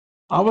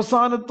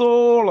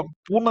അവസാനത്തോളം,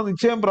 പൂർണ്ണ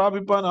നിശ്ചയം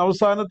പ്രാപിപ്പാൻ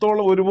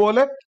അവസാനത്തോളം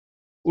ഒരുപോലെ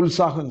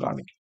ഉത്സാഹം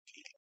കാണിക്കും.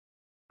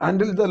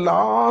 until the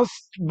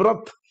last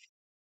breath,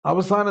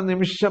 അവസാന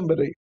നിമിഷം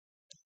വരെ.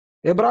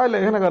 എബ്രായ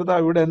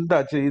ലേഖനകർത്താവ് ഇവിടെ എന്താ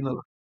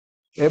ചെയ്യുന്നത്?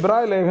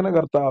 എബ്രായ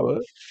ലേഖനകർത്താവ്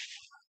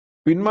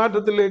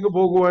പിന്മാറ്റത്തിലേക്ക്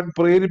പോകുവാൻ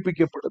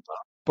പ്രേരിപ്പിക്കപ്പെടുന്ന,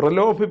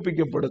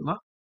 പ്രലോഭിപ്പിക്കപ്പെടുന്ന,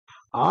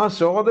 ആ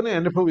ശോധന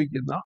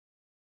അനുഭവിക്കുന്ന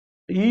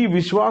ഈ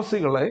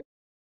വിശ്വാസികളെ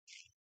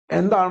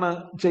എന്താണ്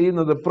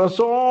ചെയ്യുന്നത്?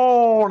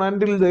 പ്രസോൺ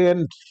അൻറ്റിൽ ദ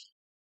എൻഡ്,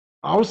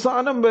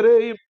 അവസാനം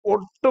വരെയും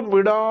ഒട്ടും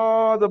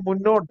വിടാതെ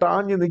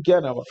മുന്നോട്ടാഞ്ഞു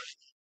നിൽക്കാൻ അവർ.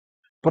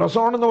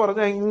 പ്രസോൺ എന്ന്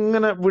പറഞ്ഞാൽ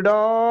ഇങ്ങനെ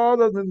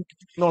വിടാതെ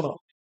നിന്നോണം.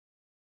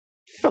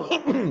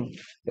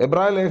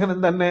 എബ്രായ ലേഖനം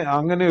തന്നെ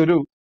അങ്ങനെ ഒരു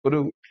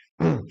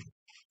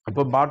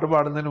ഇപ്പം പാട്ട്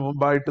പാടുന്നതിന്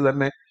മുമ്പായിട്ട്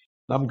തന്നെ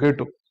നാം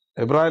കേട്ടു.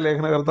 എബ്രായ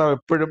ലേഖനകർത്താവ്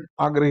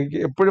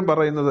എപ്പോഴും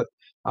പറയുന്നത്,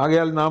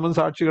 ആകയാൽ നാമും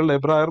സാക്ഷികളുടെ,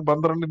 എബ്രായർ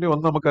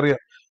 12:1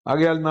 നമുക്കറിയാം.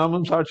 ആകയാൽ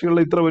നാമും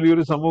സാക്ഷികളുടെ ഇത്ര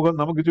വലിയൊരു സമൂഹം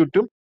നമുക്ക്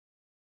ചുറ്റും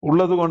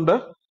ഉള്ളത് കൊണ്ട്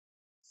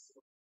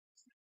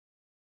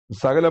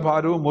സകല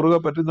ഭാരവും മുറുകെ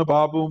പറ്റുന്ന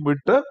പാപവും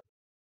വിട്ട്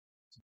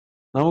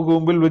നമുക്ക്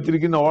മുമ്പിൽ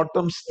വെച്ചിരിക്കുന്ന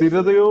ഓട്ടം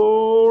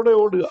സ്ഥിരതയോടെ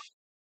ഓടുക.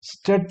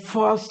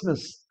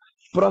 സ്റ്റെഡ്ഫാസ്റ്റ്നെസ്,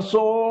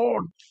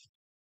 പ്രസോൺ,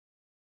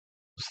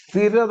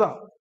 സ്ഥിരത,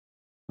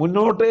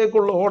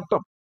 മുന്നോട്ടേക്കുള്ള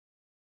ഓട്ടം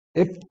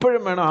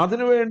എപ്പോഴും വേണം.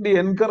 അതിനുവേണ്ടി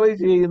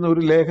എൻകറേജ് ചെയ്യുന്ന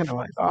ഒരു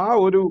ലേഖനമായി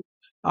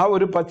ആ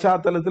ഒരു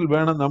പശ്ചാത്തലത്തിൽ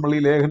വേണം നമ്മൾ ഈ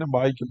ലേഖനം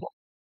വായിക്കുമ്പോൾ.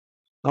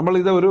 നമ്മൾ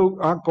ഇത്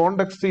ആ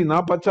കോണ്ടെക്സ്റ്റിൽ നിന്ന്,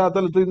 ആ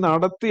പശ്ചാത്തലത്തിൽ നിന്ന്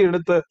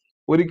അടർത്തിയെടുത്ത്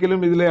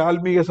ഒരിക്കലും ഇതിലെ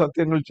ആത്മീയ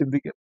സത്യങ്ങൾ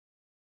ചിന്തിക്കണം.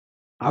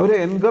 അവരെ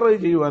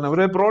എൻകറേജ് ചെയ്യുവാൻ,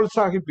 അവരെ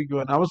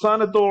പ്രോത്സാഹിപ്പിക്കുവാൻ,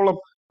 അവസാനത്തോളം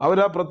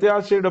അവരാ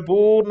പ്രത്യാശയുടെ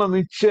പൂർണ്ണ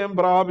നിശ്ചയം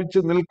പ്രാപിച്ച്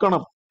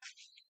നിൽക്കണം.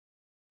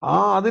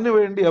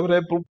 അതിനുവേണ്ടി അവരെ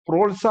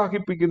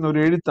പ്രോത്സാഹിപ്പിക്കുന്ന ഒരു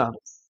എഴുത്താണ്.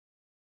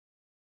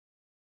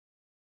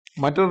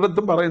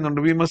 മറ്റൊരിടത്തും പറയുന്നുണ്ട്,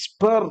 we must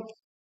spur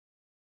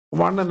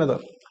one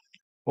another.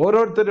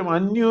 ഓരോരുത്തരും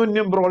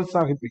അന്യോന്യം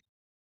പ്രോത്സാഹിപ്പിക്കും,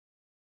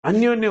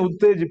 അന്യോന്യം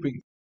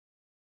ഉത്തേജിപ്പിക്കും.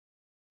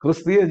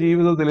 ക്രിസ്തീയ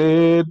ജീവിതത്തിൽ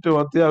ഏറ്റവും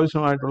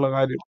അത്യാവശ്യമായിട്ടുള്ള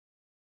കാര്യം.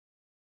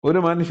 ഒരു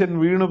മനുഷ്യൻ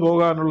വീണു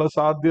പോകാനുള്ള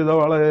സാധ്യത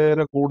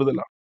വളരെ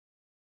കൂടുതലാണ്.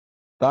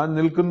 താൻ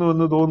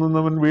നിൽക്കുന്നുവെന്ന്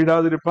തോന്നുന്നവൻ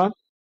വീഴാതിരിപ്പാൻ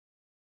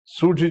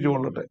സൂക്ഷിച്ചു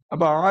കൊള്ളട്ടെ.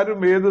 അപ്പൊ ആരും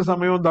ഏത്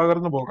സമയവും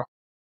തകർന്നു പോകാം.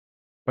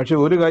 പക്ഷെ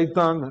ഒരു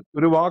കൈത്താങ്ങ്,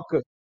 ഒരു വാക്ക്,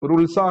 ഒരു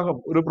ഉത്സാഹം,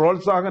 ഒരു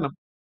പ്രോത്സാഹനം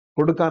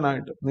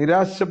കൊടുക്കാനായിട്ട്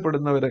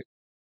നിരാശപ്പെടുന്നവരെ,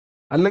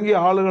 അല്ലെങ്കിൽ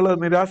ആളുകൾ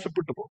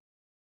നിരാശപ്പെട്ടു പോകും.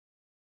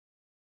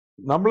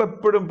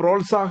 നമ്മളെപ്പോഴും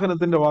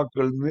പ്രോത്സാഹനത്തിന്റെ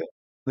വാക്കുകൾ,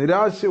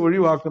 നിരാശ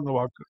ഒഴിവാക്കുന്ന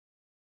വാക്കുകൾ,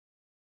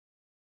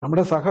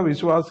 നമ്മുടെ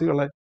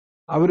സഹവിശ്വാസികളെ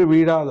അവര്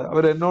വീഴാതെ,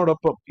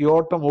 അവരെന്നോടൊപ്പം ഈ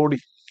ഓട്ടം ഓടി.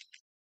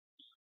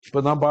 ഇപ്പൊ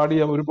നാം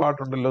പാടിയ ഒരു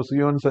പാട്ടുണ്ടല്ലോ,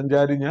 സിയോൻ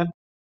സഞ്ചാരി ഞാൻ,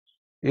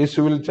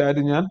 യേശുവിൽ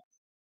ചാരി ഞാൻ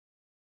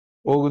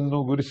പോകുന്നു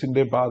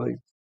കുരിശിന്റെ പാതയിൽ.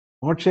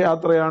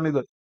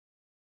 മോക്ഷയാത്രയാണിത്,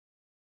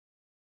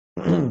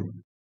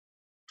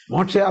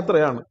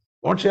 മോക്ഷയാത്രയാണ്.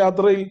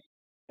 മോക്ഷയാത്രയിൽ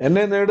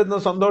എന്നെ നേടുന്ന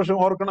സന്തോഷം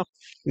ഓർക്കണം.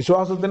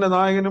 വിശ്വാസത്തിന്റെ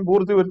നായകനും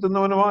പൂർത്തി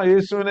വരുത്തുന്നവനുമായ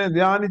യേശുവിനെ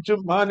ധ്യാനിച്ചും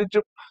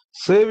മാനിച്ചും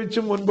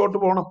സേവിച്ചും മുൻപോട്ട്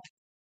പോകണം.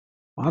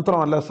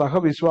 മാത്രമല്ല,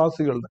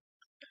 സഹവിശ്വാസികളുടെ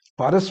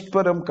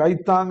പരസ്പരം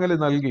കൈത്താങ്ങൽ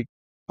നൽകി,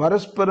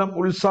 പരസ്പരം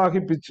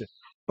ഉത്സാഹിപ്പിച്ച്,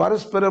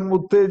 പരസ്പരം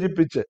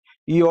ഉത്തേജിപ്പിച്ച്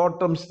ഈ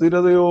ഓട്ടം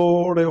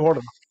സ്ഥിരതയോടെ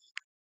ഓടണം.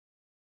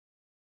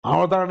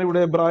 അതാണ്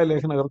ഇവിടെ എബ്രായ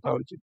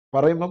ലേഖനകർത്താവ്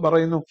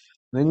പറയുന്നു,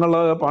 നിങ്ങൾ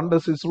പണ്ട്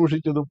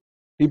ശുശ്രൂഷിച്ചതും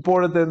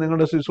ഇപ്പോഴത്തെ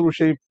നിങ്ങളുടെ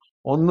ശുശ്രൂഷയും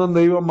ഒന്നും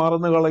ദൈവം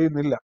മറന്നു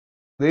കളയുന്നില്ല.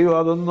 ദൈവം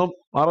അതൊന്നും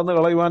മറന്നു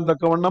കളയുവാൻ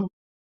തക്കവണ്ണം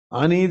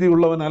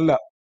അനീതിയുള്ളവനല്ല.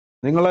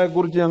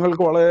 നിങ്ങളെക്കുറിച്ച്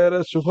ഞങ്ങൾക്ക് വളരെ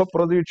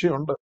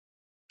ശുഭപ്രതീക്ഷയുണ്ട്.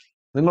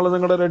 നിങ്ങൾ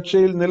നിങ്ങളുടെ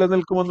രക്ഷയിൽ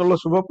നിലനിൽക്കുമെന്നുള്ള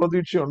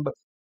ശുഭപ്രതീക്ഷയുണ്ട്.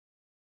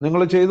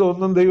 നിങ്ങൾ ചെയ്ത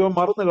ഒന്നും ദൈവം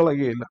മറന്നു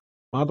കളയുകയില്ല.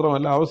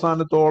 മാത്രമല്ല,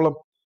 അവസാനത്തോളം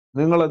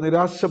നിങ്ങളെ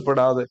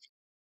നിരാശപ്പെടാതെ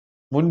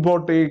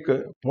മുൻപോട്ടേക്ക്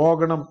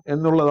പോകണം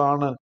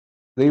എന്നുള്ളതാണ്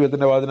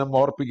ദൈവത്തിന്റെ വചനം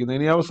ഓർപ്പിക്കുന്നത്.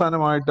 ഇനി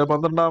അവസാനമായിട്ട്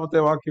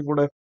 12-ാമത്തെ വാക്യം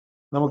കൂടെ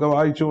നമുക്ക്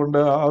വായിച്ചുകൊണ്ട്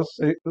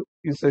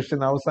ഈ സെഷൻ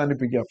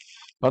അവസാനിപ്പിക്കാം.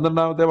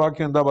 12-ാമത്തെ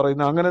വാക്യം എന്താ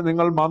പറയുന്നത്? അങ്ങനെ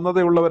നിങ്ങൾ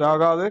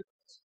മന്ദതയുള്ളവരാകാതെ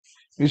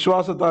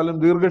വിശ്വാസത്താലും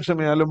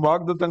ദീർഘക്ഷമയാലും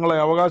വാഗ്ദത്തങ്ങളെ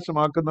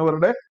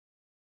അവകാശമാക്കുന്നവരുടെ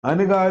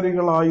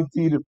അനുകാരികളായി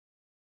തീരും.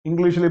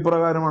 ഇംഗ്ലീഷിൽ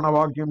ഇപ്രകാരമാണ് ആ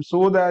വാക്യം,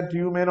 so that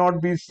you may not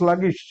be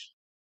sluggish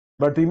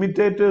but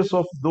imitators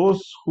of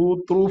those who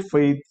through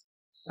faith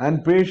and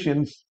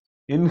patience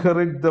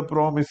inherit the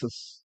promises.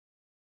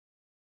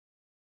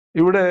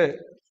 ഇവിടെ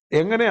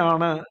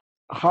എങ്ങനെയാണ്,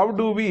 how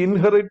do we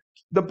inherit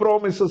the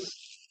promises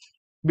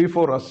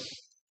before us?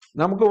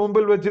 നമുക്ക്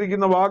മുമ്പിൽ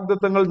വെച്ചിരിക്കുന്ന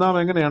വാഗ്ദത്തങ്ങൾ നാം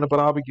എങ്ങനെയാണ്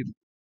പ്രാപിക്കുന്നത്?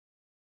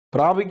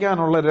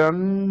 പ്രാപിക്കാനുള്ള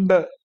രണ്ട്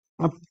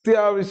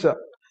അത്യാവശ്യ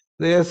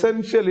the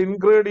essential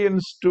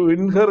ingredients to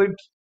inherit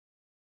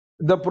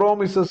the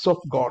promises of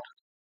God.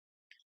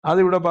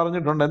 അതിവിടെ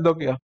പറഞ്ഞിട്ടുണ്ട്.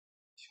 എന്തൊക്കെയാ?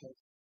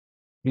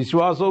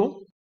 വിശ്വാസവും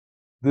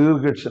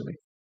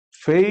ദീർഘക്ഷമയും.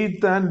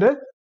 Faith and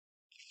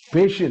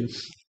patients,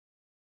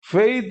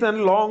 faith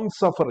and long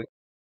suffering.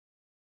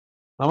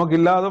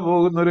 നമുക്കില്ലാതെ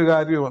പോകുന്ന ഒരു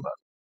കാര്യമാണ്.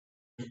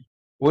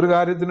 ഒരു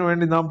കാര്യത്തിന്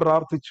വേണ്ടി നാം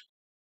പ്രാർത്ഥിച്ചു,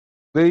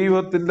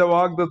 ദൈവത്തിന്റെ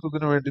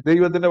വാഗ്ദത്തത്തിന് വേണ്ടി.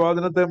 ദൈവത്തിന്റെ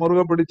വചനത്തെ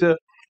മുറുകെ പിടിച്ച്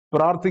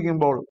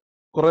പ്രാർത്ഥിക്കുമ്പോൾ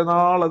കുറെ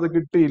നാൾ അത്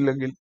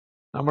കിട്ടിയില്ലെങ്കിൽ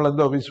നമ്മൾ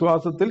എന്തോ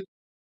വിശ്വാസത്തിൽ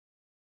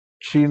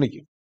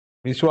ക്ഷീണിക്കും,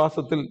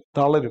 വിശ്വാസത്തിൽ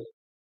തളരും.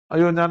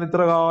 അയ്യോ, ഞാൻ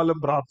ഇത്ര കാലം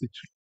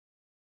പ്രാർത്ഥിച്ചു,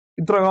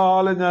 ഇത്ര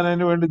കാലം ഞാൻ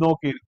അതിനു വേണ്ടി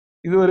നോക്കിയിരുന്നു,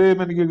 ഇതുവരെയും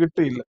എനിക്ക്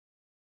കിട്ടിയില്ല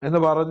എന്ന്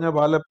പറഞ്ഞ്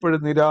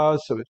പലപ്പോഴും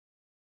നിരാശ വരും.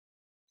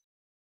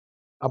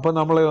 അപ്പൊ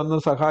നമ്മളെ ഒന്ന്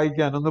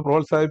സഹായിക്കാൻ, ഒന്ന്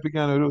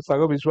പ്രോത്സാഹിപ്പിക്കാൻ ഒരു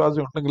സഹവിശ്വാസി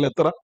ഉണ്ടെങ്കിൽ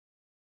എത്ര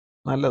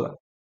നല്ലതാണ്.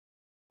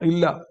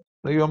 ഇല്ല,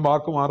 ദൈവം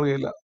വാക്ക്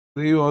മാറുകയില്ല,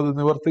 ദൈവം അത്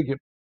നിവർത്തിക്കും.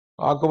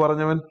 വാക്ക്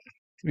പറഞ്ഞവൻ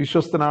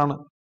വിശ്വസ്തനാണ്.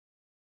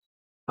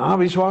 ആ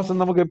വിശ്വാസം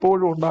നമുക്ക്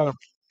എപ്പോഴും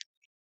ഉണ്ടാകണം.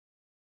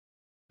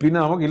 പിന്നെ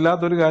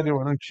നമുക്കില്ലാത്തൊരു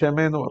കാര്യമാണ്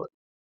ക്ഷമയെന്ന് പറയുന്നത്,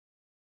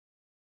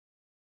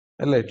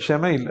 അല്ലേ?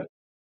 ക്ഷമയില്ല.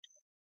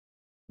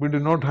 We do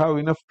not have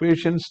enough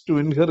patience to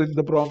inherit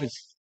the promise.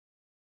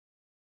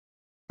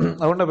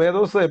 അതുകൊണ്ട്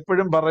വേദോസ്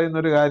എപ്പോഴും പറയുന്ന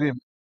ഒരു കാര്യം,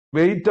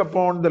 വെയിറ്റ്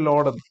അപ്പോൺ ദ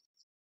ലോർഡ്.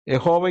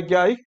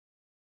 യഹോവയ്ക്കായി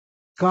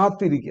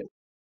കാത്തിരിക്കുക.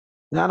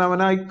 ഞാൻ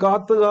അവനായി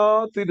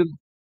കാത്തിരുന്നു.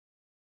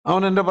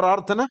 അവൻ എന്റെ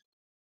പ്രാർത്ഥന.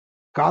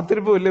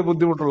 കാത്തിരിപ്പ് വലിയ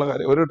ബുദ്ധിമുട്ടുള്ള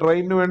കാര്യം. ഒരു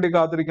ട്രെയിനിന് വേണ്ടി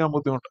കാത്തിരിക്കാൻ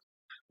ബുദ്ധിമുട്ട്,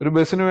 ഒരു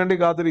ബസ്സിന് വേണ്ടി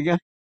കാത്തിരിക്കാൻ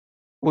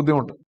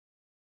ബുദ്ധിമുട്ട്.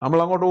 നമ്മൾ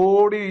അങ്ങോട്ട്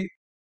ഓടി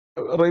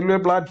റെയിൽവേ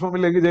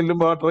പ്ലാറ്റ്ഫോമിലേക്ക്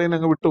ചെല്ലുമ്പോൾ ആ ട്രെയിൻ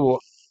അങ്ങ്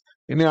വിട്ടുപോവാം.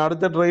 ഇനി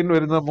അടുത്ത ട്രെയിൻ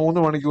വരുന്ന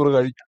 3 മണിക്കൂർ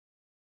കഴിഞ്ഞ്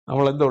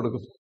നമ്മൾ എന്തോ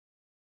എടുക്കും?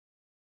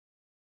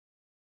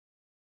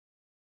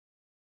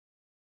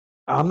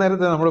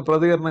 അന്നേരത്തെ നമ്മുടെ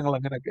പ്രതികരണങ്ങൾ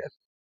അങ്ങനെയൊക്കെയാണ്.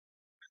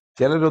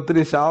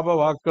 ചിലരൊത്തിരി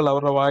ശാപവാക്കുകൾ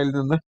അവരുടെ വായിൽ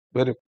നിന്ന്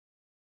വരും.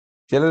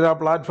 ചിലർ ആ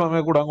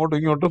പ്ലാറ്റ്ഫോമിൽ കൂടെ അങ്ങോട്ടും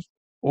ഇങ്ങോട്ടും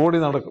ഓടി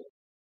നടക്കും.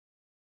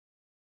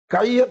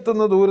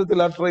 കൈയെത്തുന്ന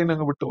ദൂരത്തിൽ ആ ട്രെയിൻ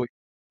അങ്ങ് വിട്ടുപോയി.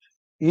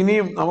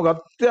 ഇനിയും നമുക്ക്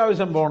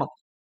അത്യാവശ്യം പോകണം,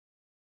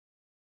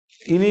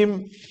 ഇനിയും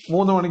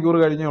 3 മണിക്കൂർ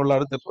കഴിഞ്ഞേ ഉള്ള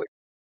അടുത്ത ട്രെയിൻ.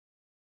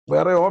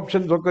 വേറെ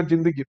ഓപ്ഷൻസ് ഒക്കെ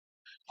ചിന്തിക്കും.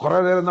 കുറെ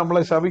നേരം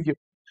നമ്മളെ ശപിക്കും.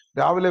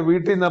 രാവിലെ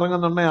വീട്ടിൽ നിന്ന്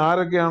ഇറങ്ങുന്നുണ്ടെങ്കിൽ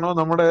ആരൊക്കെയാണോ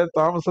നമ്മുടെ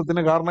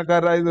താമസത്തിന്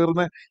കാരണക്കാരായി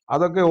തീർന്ന്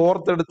അതൊക്കെ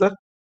ഓർത്തെടുത്ത്,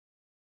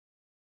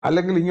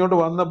 അല്ലെങ്കിൽ ഇങ്ങോട്ട്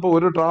വന്നപ്പോൾ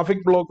ഒരു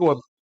ട്രാഫിക് ബ്ലോക്ക്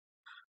വന്നു,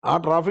 ആ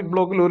ട്രാഫിക്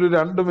ബ്ലോക്കിൽ ഒരു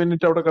 2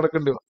 മിനിറ്റ് അവിടെ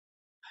കിടക്കേണ്ടി വന്നു.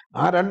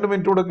 ആ 2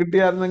 മിനിറ്റ് കൂടെ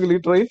കിട്ടിയായിരുന്നെങ്കിൽ ഈ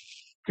ട്രെയിൻ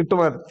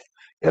കിട്ടുമായിരുന്നു.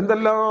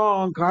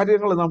 എന്തെല്ലാം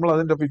കാര്യങ്ങൾ നമ്മൾ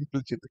അതിന്റെ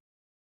പിന്നിൽ ചെയ്തു.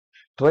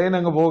 ട്രെയിൻ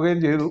അങ്ങ് പോവുകയും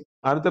ചെയ്തു.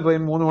 അടുത്ത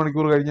ട്രെയിൻ 3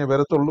 മണിക്കൂർ കഴിഞ്ഞേ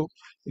വരത്തുള്ളൂ.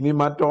 ഇനി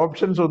മറ്റ്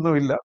ഓപ്ഷൻസ്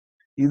ഒന്നുമില്ല.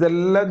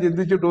 ഇതെല്ലാം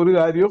ചിന്തിച്ചിട്ട് ഒരു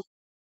കാര്യവും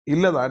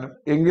ഇല്ല താനും.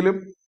 എങ്കിലും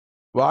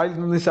വായിൽ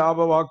നിന്ന്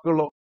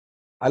ശാപവാക്കുകളോ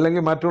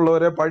അല്ലെങ്കിൽ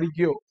മറ്റുള്ളവരെ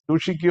പഴിക്കുകയോ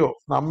ദുഷിക്കുകയോ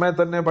നമ്മെ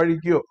തന്നെ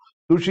പഴിക്കുകയോ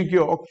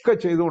ദുഷിക്കുകയോ ഒക്കെ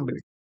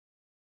ചെയ്തുകൊണ്ടിരിക്കും.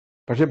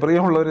 പക്ഷെ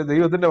പ്രിയമുള്ളവരെ,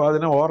 ദൈവത്തിന്റെ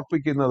വചനം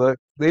ഓർപ്പിക്കുന്നത്,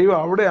 ദൈവം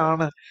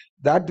അവിടെയാണ്.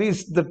 That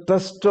is the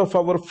test of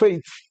our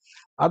faith.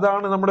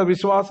 അതാണ് നമ്മുടെ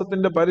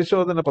വിശ്വാസത്തിന്റെ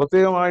പരിശോധന.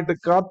 പ്രത്യേകമായിട്ട്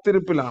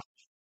കാത്തിരിപ്പിലാണ്.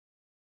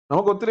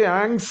 നമുക്കൊത്തിരി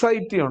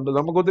ആങ്സൈറ്റി ഉണ്ട്,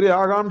 നമുക്കൊത്തിരി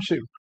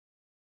ആകാംക്ഷയുണ്ട്.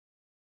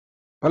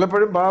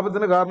 പലപ്പോഴും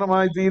പാപത്തിന്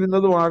കാരണമായി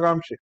തീരുന്നതും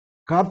ആകാംക്ഷ.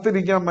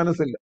 കാത്തിരിക്കാൻ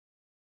മനസ്സില്ല.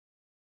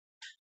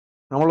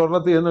 നമ്മൾ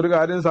ഒരിടത്ത് എന്നൊരു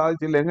കാര്യം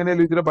സാധിച്ചില്ല,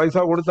 എങ്ങനെയാലും ഇത്തിരി പൈസ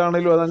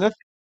കൊടുത്താണേലും അതങ്ങ്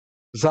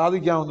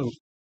സാധിക്കാവുന്നതും.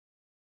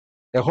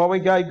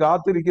 യഹോവയ്ക്കായി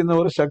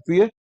കാത്തിരിക്കുന്നവർ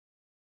ശക്തിയെ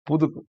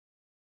പുതുക്കും.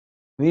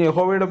 നീ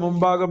യഹോവയുടെ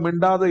മുമ്പാകെ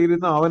മിണ്ടാതെ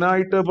ഇരുന്ന്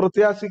അവനായിട്ട്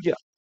പ്രത്യാശിക്കുക.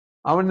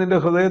 അവൻ നിന്റെ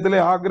ഹൃദയത്തിലെ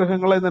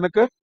ആഗ്രഹങ്ങളെ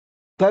നിനക്ക്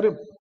തരും.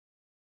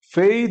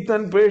 Faith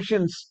and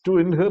patients to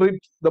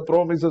inherit the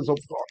promises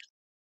of God.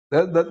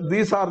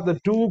 These are the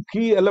two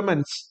key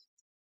elements,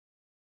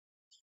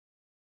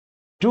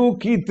 two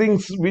key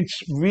things which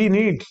we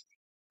need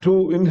to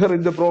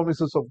inherit the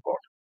promises of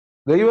God.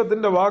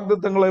 ദൈവത്തിന്റെ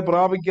വാഗ്ദത്തങ്ങളെ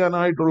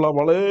പ്രാപിക്കാനായിട്ടുള്ള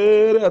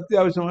വളരെ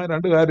അത്യാവശ്യമായ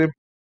 2 കാര്യം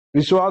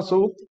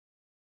വിശ്വാസവും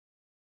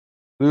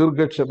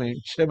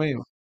ദീർഘക്ഷമയും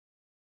ക്ഷമയും.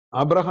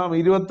 അബ്രഹാം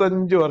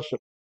 25 വർഷം,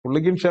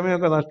 പുള്ളിക്കും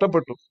ക്ഷമയൊക്കെ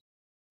നഷ്ടപ്പെട്ടു,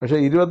 പക്ഷെ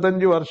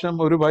 25 വർഷം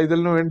ഒരു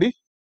പൈതലിനു വേണ്ടി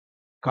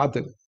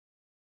കാത്തിരുന്നു.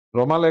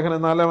 റോമാലേഖനം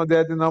 4-ാം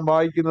അധ്യായത്തിൽ നാം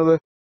വായിക്കുന്നത്,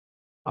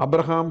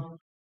 അബ്രഹാം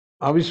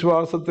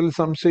അവിശ്വാസത്തിൽ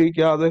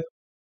സംശയിക്കാതെ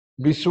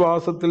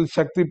വിശ്വാസത്തിൽ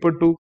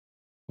ശക്തിപ്പെട്ടു,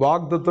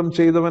 വാഗ്ദത്തം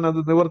ചെയ്തവൻ അത്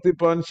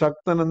നിവർത്തിപ്പാൻ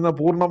ശക്തൻ എന്ന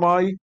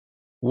പൂർണ്ണമായി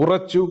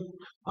ഉറച്ചു,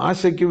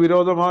 ആശയ്ക്ക്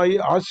വിരോധമായി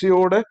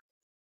ആശയോടെ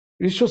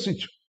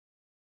വിശ്വസിച്ചു.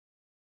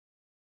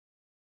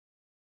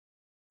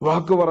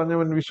 വാക്ക്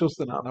പറഞ്ഞവൻ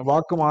വിശ്വസ്തനാണ്,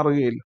 വാക്ക്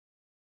മാറുകയില്ല.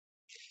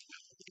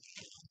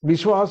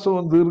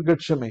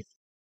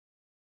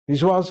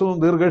 വിശ്വാസവും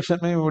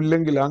ദീർഘക്ഷമയും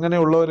ഇല്ലെങ്കിൽ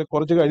അങ്ങനെയുള്ളവരെ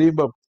കുറച്ച്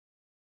കഴിയുമ്പം,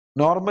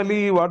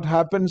 normally what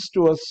happens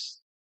to as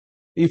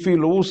if you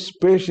lose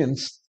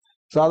patients,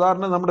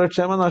 സാധാരണ നമ്മുടെ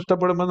ക്ഷമ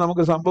നഷ്ടപ്പെടുമ്പോൾ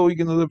നമുക്ക്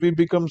സംഭവിക്കുന്നത് വി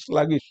ബിക്കം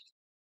സ്ലഗിഷ്.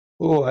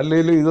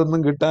 അല്ലേലും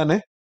ഇതൊന്നും കിട്ടാനേ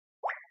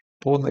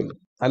പോകുന്നില്ല,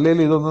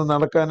 അല്ലേലും ഇതൊന്നും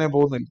നടക്കാനേ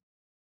പോകുന്നില്ല.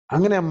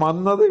 അങ്ങനെ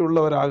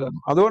മന്ദതയുള്ളവരാകുന്നു.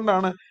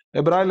 അതുകൊണ്ടാണ്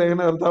എബ്രായ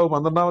ലേഖന കർത്താവ്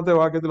 12-ാമത്തെ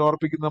വാക്യത്തിൽ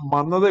ഓർപ്പിക്കുന്ന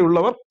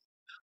മന്ദതയുള്ളവർ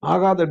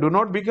ആകാതെ, ഡു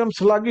നോട്ട് ബിക്കം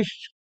സ്ലഗിഷ്.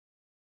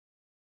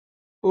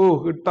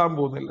 കിട്ടാൻ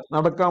പോകുന്നില്ല,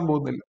 നടക്കാൻ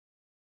പോകുന്നില്ല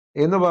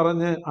എന്ന്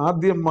പറഞ്ഞ്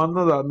ആദ്യം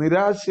മന്ദത,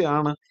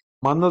 നിരാശയാണ്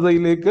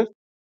മന്ദതയിലേക്ക്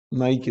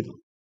നയിക്കുന്നത്.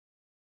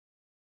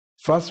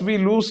 First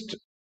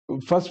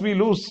we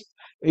loose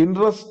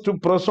interest to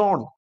press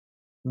on,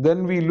 then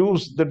we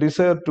lose the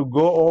desire to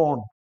go on.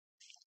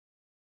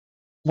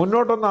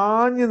 മുന്നോട്ടൊന്ന്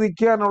ആഞ്ഞു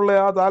നിൽക്കാനുള്ള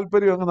ആ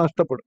താല്പര്യം അങ്ങ്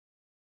നഷ്ടപ്പെടും.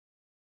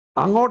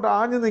 അങ്ങോട്ട്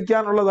ആഞ്ഞു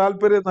നിൽക്കാനുള്ള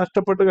താല്പര്യം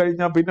നഷ്ടപ്പെട്ട്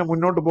കഴിഞ്ഞാൽ പിന്നെ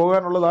മുന്നോട്ട്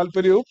പോകാനുള്ള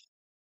താല്പര്യവും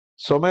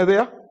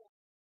സ്വമേധയാ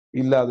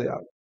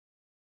ഇല്ലാതെയാകും.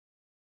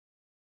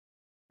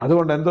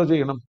 അതുകൊണ്ട് എന്തോ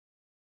ചെയ്യണം?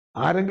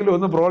 ആരെങ്കിലും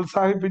ഒന്ന്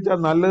പ്രോത്സാഹിപ്പിച്ചാൽ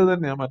നല്ലത്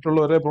തന്നെയാണ്.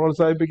 മറ്റുള്ളവരെ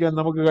പ്രോത്സാഹിപ്പിക്കാൻ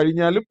നമുക്ക്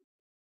കഴിഞ്ഞാലും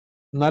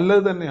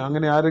നല്ലത് തന്നെയാണ്.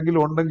 അങ്ങനെ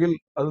ആരെങ്കിലും ഉണ്ടെങ്കിൽ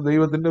അത്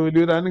ദൈവത്തിന്റെ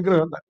വലിയൊരു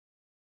അനുഗ്രഹം തന്നെ.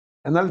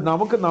 എന്നാൽ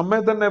നമുക്ക് നമ്മെ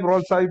തന്നെ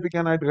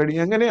പ്രോത്സാഹിപ്പിക്കാനായിട്ട്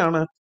കഴിയും.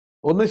 എങ്ങനെയാണ്?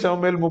 1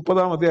 ശമൂവേൽ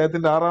 30-ാം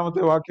അധ്യായത്തിന്റെ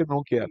 6-ാമത്തെ വാക്യം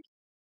നോക്കിയാൽ,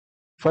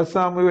 1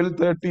 Samuel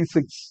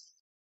 36,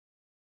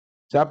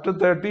 chapter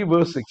 30,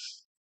 verse 6.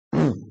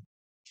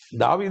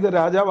 ദാവീദ്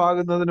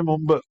രാജാവാകുന്നതിന്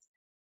മുമ്പ്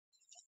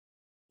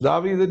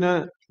ദാവീദിന്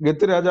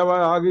ഗത്ത്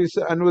രാജാവായ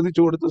ആകീശ്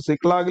അനുവദിച്ചു കൊടുത്ത്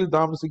സിക്ലാഗിൽ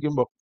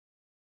താമസിക്കുമ്പോൾ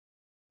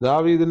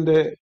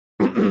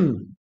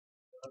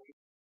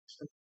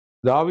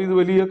ദാവീദ്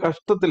വലിയ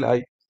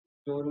കഷ്ടത്തിലായി.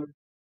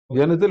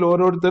 ജനത്തിൽ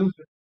ഓരോരുത്തൻ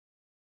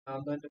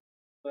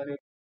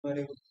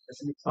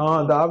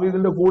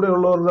ദാവീദിന്റെ കൂടെ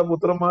ഉള്ളവരുടെ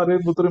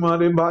പുത്രന്മാരെയും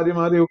പുത്രിമാരെയും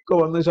ഭാര്യമാരെയും ഒക്കെ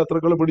വന്ന്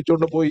ശത്രുക്കൾ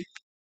പിടിച്ചോണ്ട് പോയി.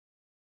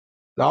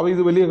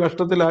 ദാവീദ് വലിയ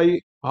കഷ്ടത്തിലായി.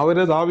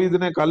 അവര്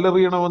ദാവീദിനെ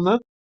കല്ലെറിയണമെന്ന്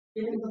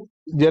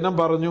ജനം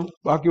പറഞ്ഞു.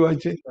 ബാക്കി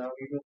വായിച്ചേ.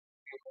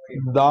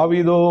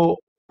 ദാവീദോ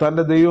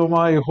തന്റെ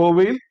ദൈവമായ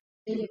യഹോവയിൽ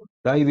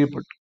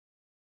ധൈര്യപ്പെട്ടു.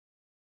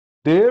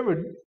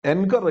 David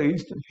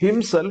encouraged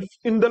himself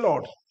in the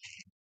Lord.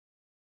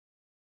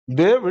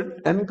 David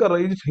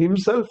encouraged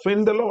himself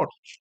in the Lord.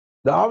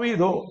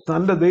 ദാവീദോ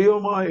തന്റെ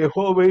ദൈവമായ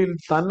യഹോവയിൽ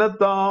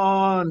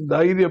തന്നെത്താൻ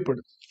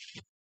ധൈര്യപ്പെടും.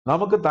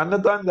 നമുക്ക്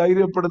തന്നെത്താൻ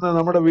ധൈര്യപ്പെടുന്നത്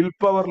നമ്മുടെ വിൽ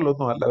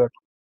പവറിലൊന്നും അല്ല കേട്ടോ.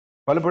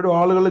 പലപ്പോഴും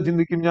ആളുകൾ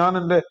ചിന്തിക്കും,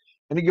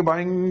 എനിക്ക്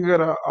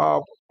ഭയങ്കര ആ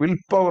വിൽ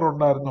പവർ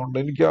ഉണ്ടായിരുന്നുണ്ട്,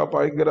 എനിക്ക് ആ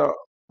ഭയങ്കര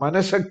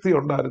മനഃശക്തി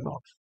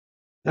ഉണ്ടായിരുന്നുണ്ട്,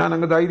 ഞാൻ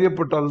അങ്ങ്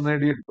ധൈര്യപ്പെട്ട് അത്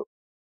നേടിയെടുത്തു.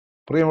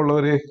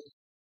 പ്രിയമുള്ളവരെ,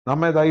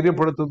 നമ്മെ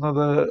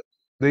ധൈര്യപ്പെടുത്തുന്നത്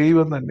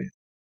ദൈവം തന്നെ.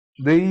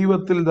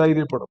 ദൈവത്തിൽ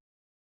ധൈര്യപ്പെടും.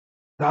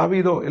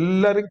 ദാവീദോ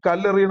എല്ലാരും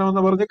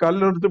കല്ലെറിയണമെന്ന് പറഞ്ഞ്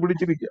കല്ലെടുത്ത്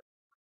പിടിച്ചിരിക്കുക,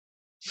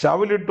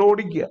 ശവലിട്ട്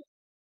ഓടിക്കുക.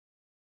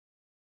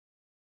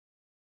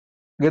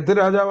 ഗത്ത്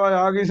രാജാവായ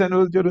ആകീശ്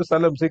അനുവദിച്ച ഒരു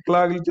സ്ഥലം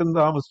സിക്ലാഗിൽ ചെന്ന്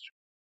താമസിച്ചു.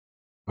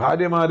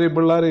 ഭാര്യമാരെയും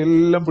പിള്ളേരെയും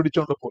എല്ലാം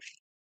പിടിച്ചോണ്ട് പോയി.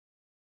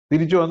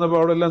 തിരിച്ചു വന്നപ്പോ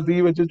അവിടെ എല്ലാം തീ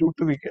വെച്ച്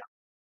ചുട്ടിരിക്കുക.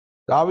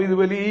 ദാവീദ്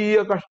വലിയ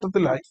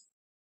കഷ്ടത്തിലായി.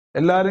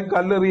 എല്ലാരും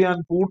കല്ലെറിയാൻ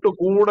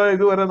കൂടെ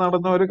ഇതുവരെ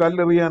നടന്നവര്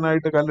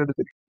കല്ലെറിയാനായിട്ട്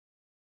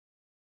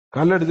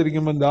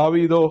കല്ലെടുത്തിരിക്കുമ്പോൾ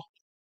ദാവീദോ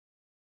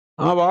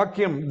ആ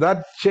വാക്യം,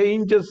 that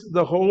changes the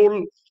whole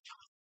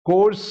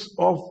course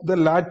of the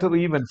lateral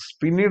events,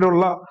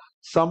 പിന്നീടുള്ള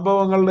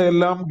സംഭവങ്ങളുടെ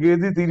എല്ലാം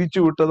ഗതി തിരിച്ചു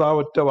വിട്ടത് ആ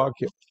ഒറ്റ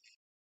വാക്യം.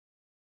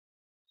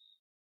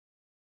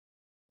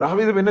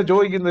 ദാവീദ് പിന്നെ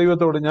ചോദിക്കും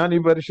ദൈവത്തോട്, ഞാൻ ഈ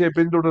പരീക്ഷയെ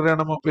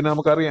പിന്തുടരണമോ? പിന്നെ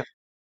നമുക്കറിയാം,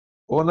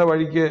 പോകുന്ന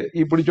വഴിക്ക്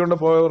ഈ പിടിച്ചോണ്ട്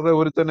പോയവരുടെ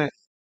ഒരുത്തനെ,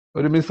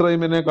 ഒരു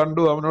മിസ്രൈമിനെ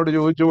കണ്ടു. അവനോട്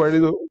ചോദിച്ചു,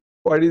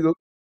 വഴി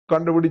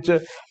കണ്ടുപിടിച്ച്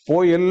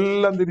പോയി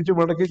എല്ലാം തിരിച്ചു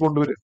മടക്കി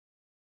കൊണ്ടുവരും.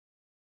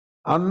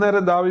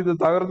 അന്നേരം ദാവീദ്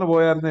തകർന്നു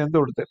പോയായിരുന്നു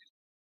എന്തെടുത്തെ?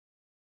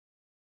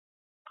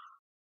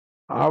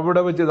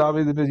 അവിടെ വെച്ച്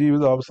ദാവീദിന്റെ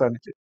ജീവിതം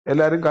അവസാനിച്ച്.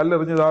 എല്ലാരും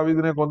കല്ലെറിഞ്ഞ്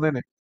ദാവീദിനെ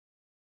കൊന്നേനെ.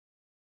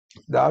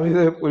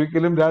 ദാവീദ്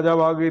ഒരിക്കലും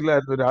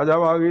രാജാവാകുകയില്ലായിരുന്നു.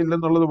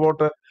 രാജാവാകുകയില്ലെന്നുള്ളത്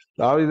പോട്ടെ,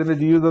 ദാവീദിന്റെ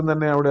ജീവിതം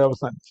തന്നെ അവിടെ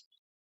അവസാനിച്ചു.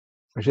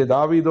 പക്ഷെ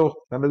ദാവീദോ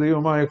തന്റെ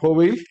ദൈവമായ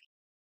യഹോവയിൽ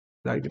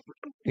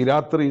ധൈര്യപ്പെട്ടു. ഈ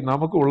രാത്രി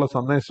നമുക്കുള്ള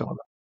സന്ദേശം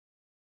അതാണ്.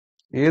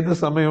 ഏത്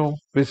സമയവും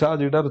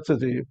പിശാച് ഇടർച്ച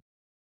ചെയ്യും.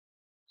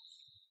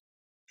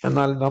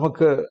 എന്നാൽ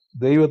നമുക്ക്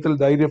ദൈവത്തിൽ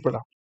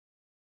ധൈര്യപ്പെടാം.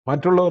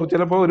 മറ്റുള്ളവർ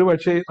ചിലപ്പോൾ ഒരു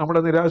പക്ഷേ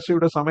നമ്മുടെ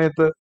നിരാശയുടെ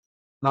സമയത്ത്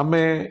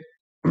നമ്മെ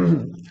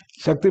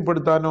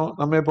ശക്തിപ്പെടുത്താനോ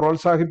നമ്മെ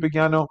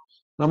പ്രോത്സാഹിപ്പിക്കാനോ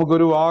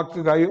നമുക്കൊരു വാക്ക്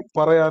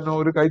പറയാനോ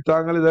ഒരു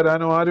കൈത്താങ്ങൽ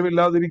തരാനോ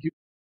ആരുമില്ലാതിരിക്കും.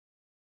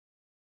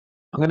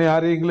 അങ്ങനെ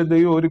ആരെങ്കിലും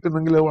ദൈവം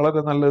ഒരുക്കുന്നെങ്കിൽ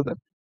വളരെ നല്ലത്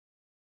തന്നെ.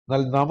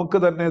 എന്നാൽ നമുക്ക്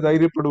തന്നെ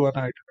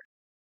ധൈര്യപ്പെടുവാനായിട്ട്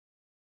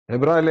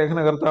എബ്രായ ലേഖന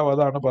കർത്താവ്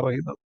അതാണ്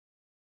പറയുന്നത്.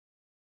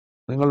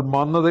 നിങ്ങൾ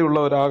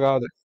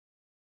മന്ദതയുള്ളവരാകാതെ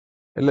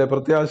അല്ലേ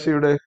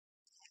പ്രത്യാശയുടെ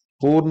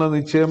പൂർണ്ണ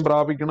നിശ്ചയം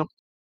പ്രാപിക്കണം.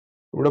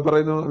 ഇവിടെ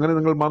പറയുന്നു, അങ്ങനെ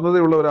നിങ്ങൾ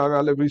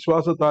മന്ദതയുള്ളവരാകാതെ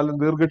വിശ്വാസത്താലും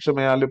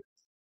ദീർഘക്ഷമയാലും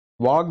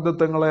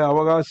വാഗ്ദത്തങ്ങളെ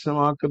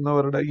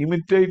അവകാശമാക്കുന്നവരുടെ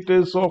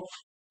imitators of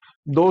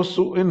those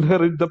who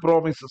inherit the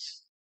promises.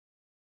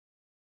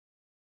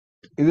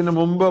 ഇതിനു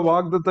മുമ്പ്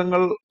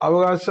വാഗ്ദത്തങ്ങൾ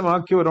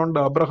അവകാശമാക്കിയവരുണ്ട്.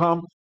 അബ്രഹാം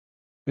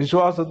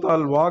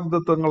വിശ്വാസത്താൽ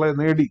വാഗ്ദത്തങ്ങളെ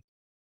നേടി.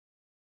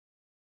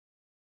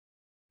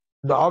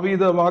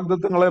 ദാവീദ്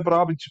വാഗ്ദത്തങ്ങളെ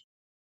പ്രാപിച്ചു.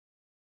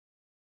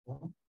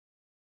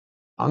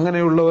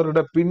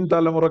 അങ്ങനെയുള്ളവരുടെ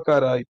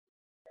പിൻതലമുറക്കാരായി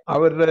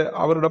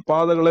അവരുടെ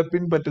പാതകളെ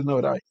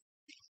പിൻപറ്റുന്നവരായി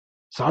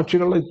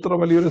സാക്ഷികളുടെ ഇത്ര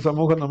വലിയൊരു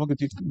സമൂഹം നമുക്ക്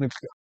ചുറ്റും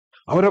നിൽക്കുക.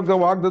 അവരൊക്കെ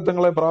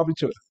വാഗ്ദത്തങ്ങളെ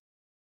പ്രാപിച്ചവർ.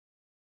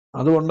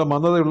 അതുകൊണ്ട്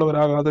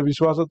മന്ദതയുള്ളവരാകാതെ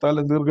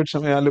വിശ്വാസത്താലും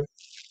ദീർഘക്ഷമയാലും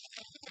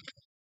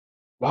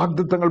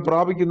വാഗ്ദത്തങ്ങൾ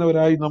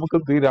പ്രാപിക്കുന്നവരായി നമുക്ക്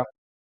തീരാം.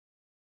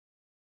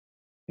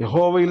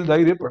 യഹോവയിൽ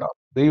ധൈര്യപ്പെടാം,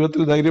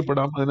 ദൈവത്തിൽ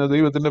ധൈര്യപ്പെടാം. അതിന്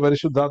ദൈവത്തിന്റെ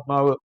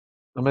പരിശുദ്ധാത്മാവ്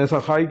നമ്മെ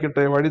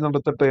സഹായിക്കട്ടെ, വഴി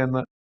നടത്തട്ടെ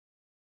എന്ന്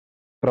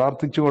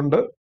പ്രാർത്ഥിച്ചുകൊണ്ട്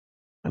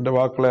എൻ്റെ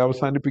വാക്കുകളെ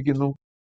അവസാനിപ്പിക്കുന്നു.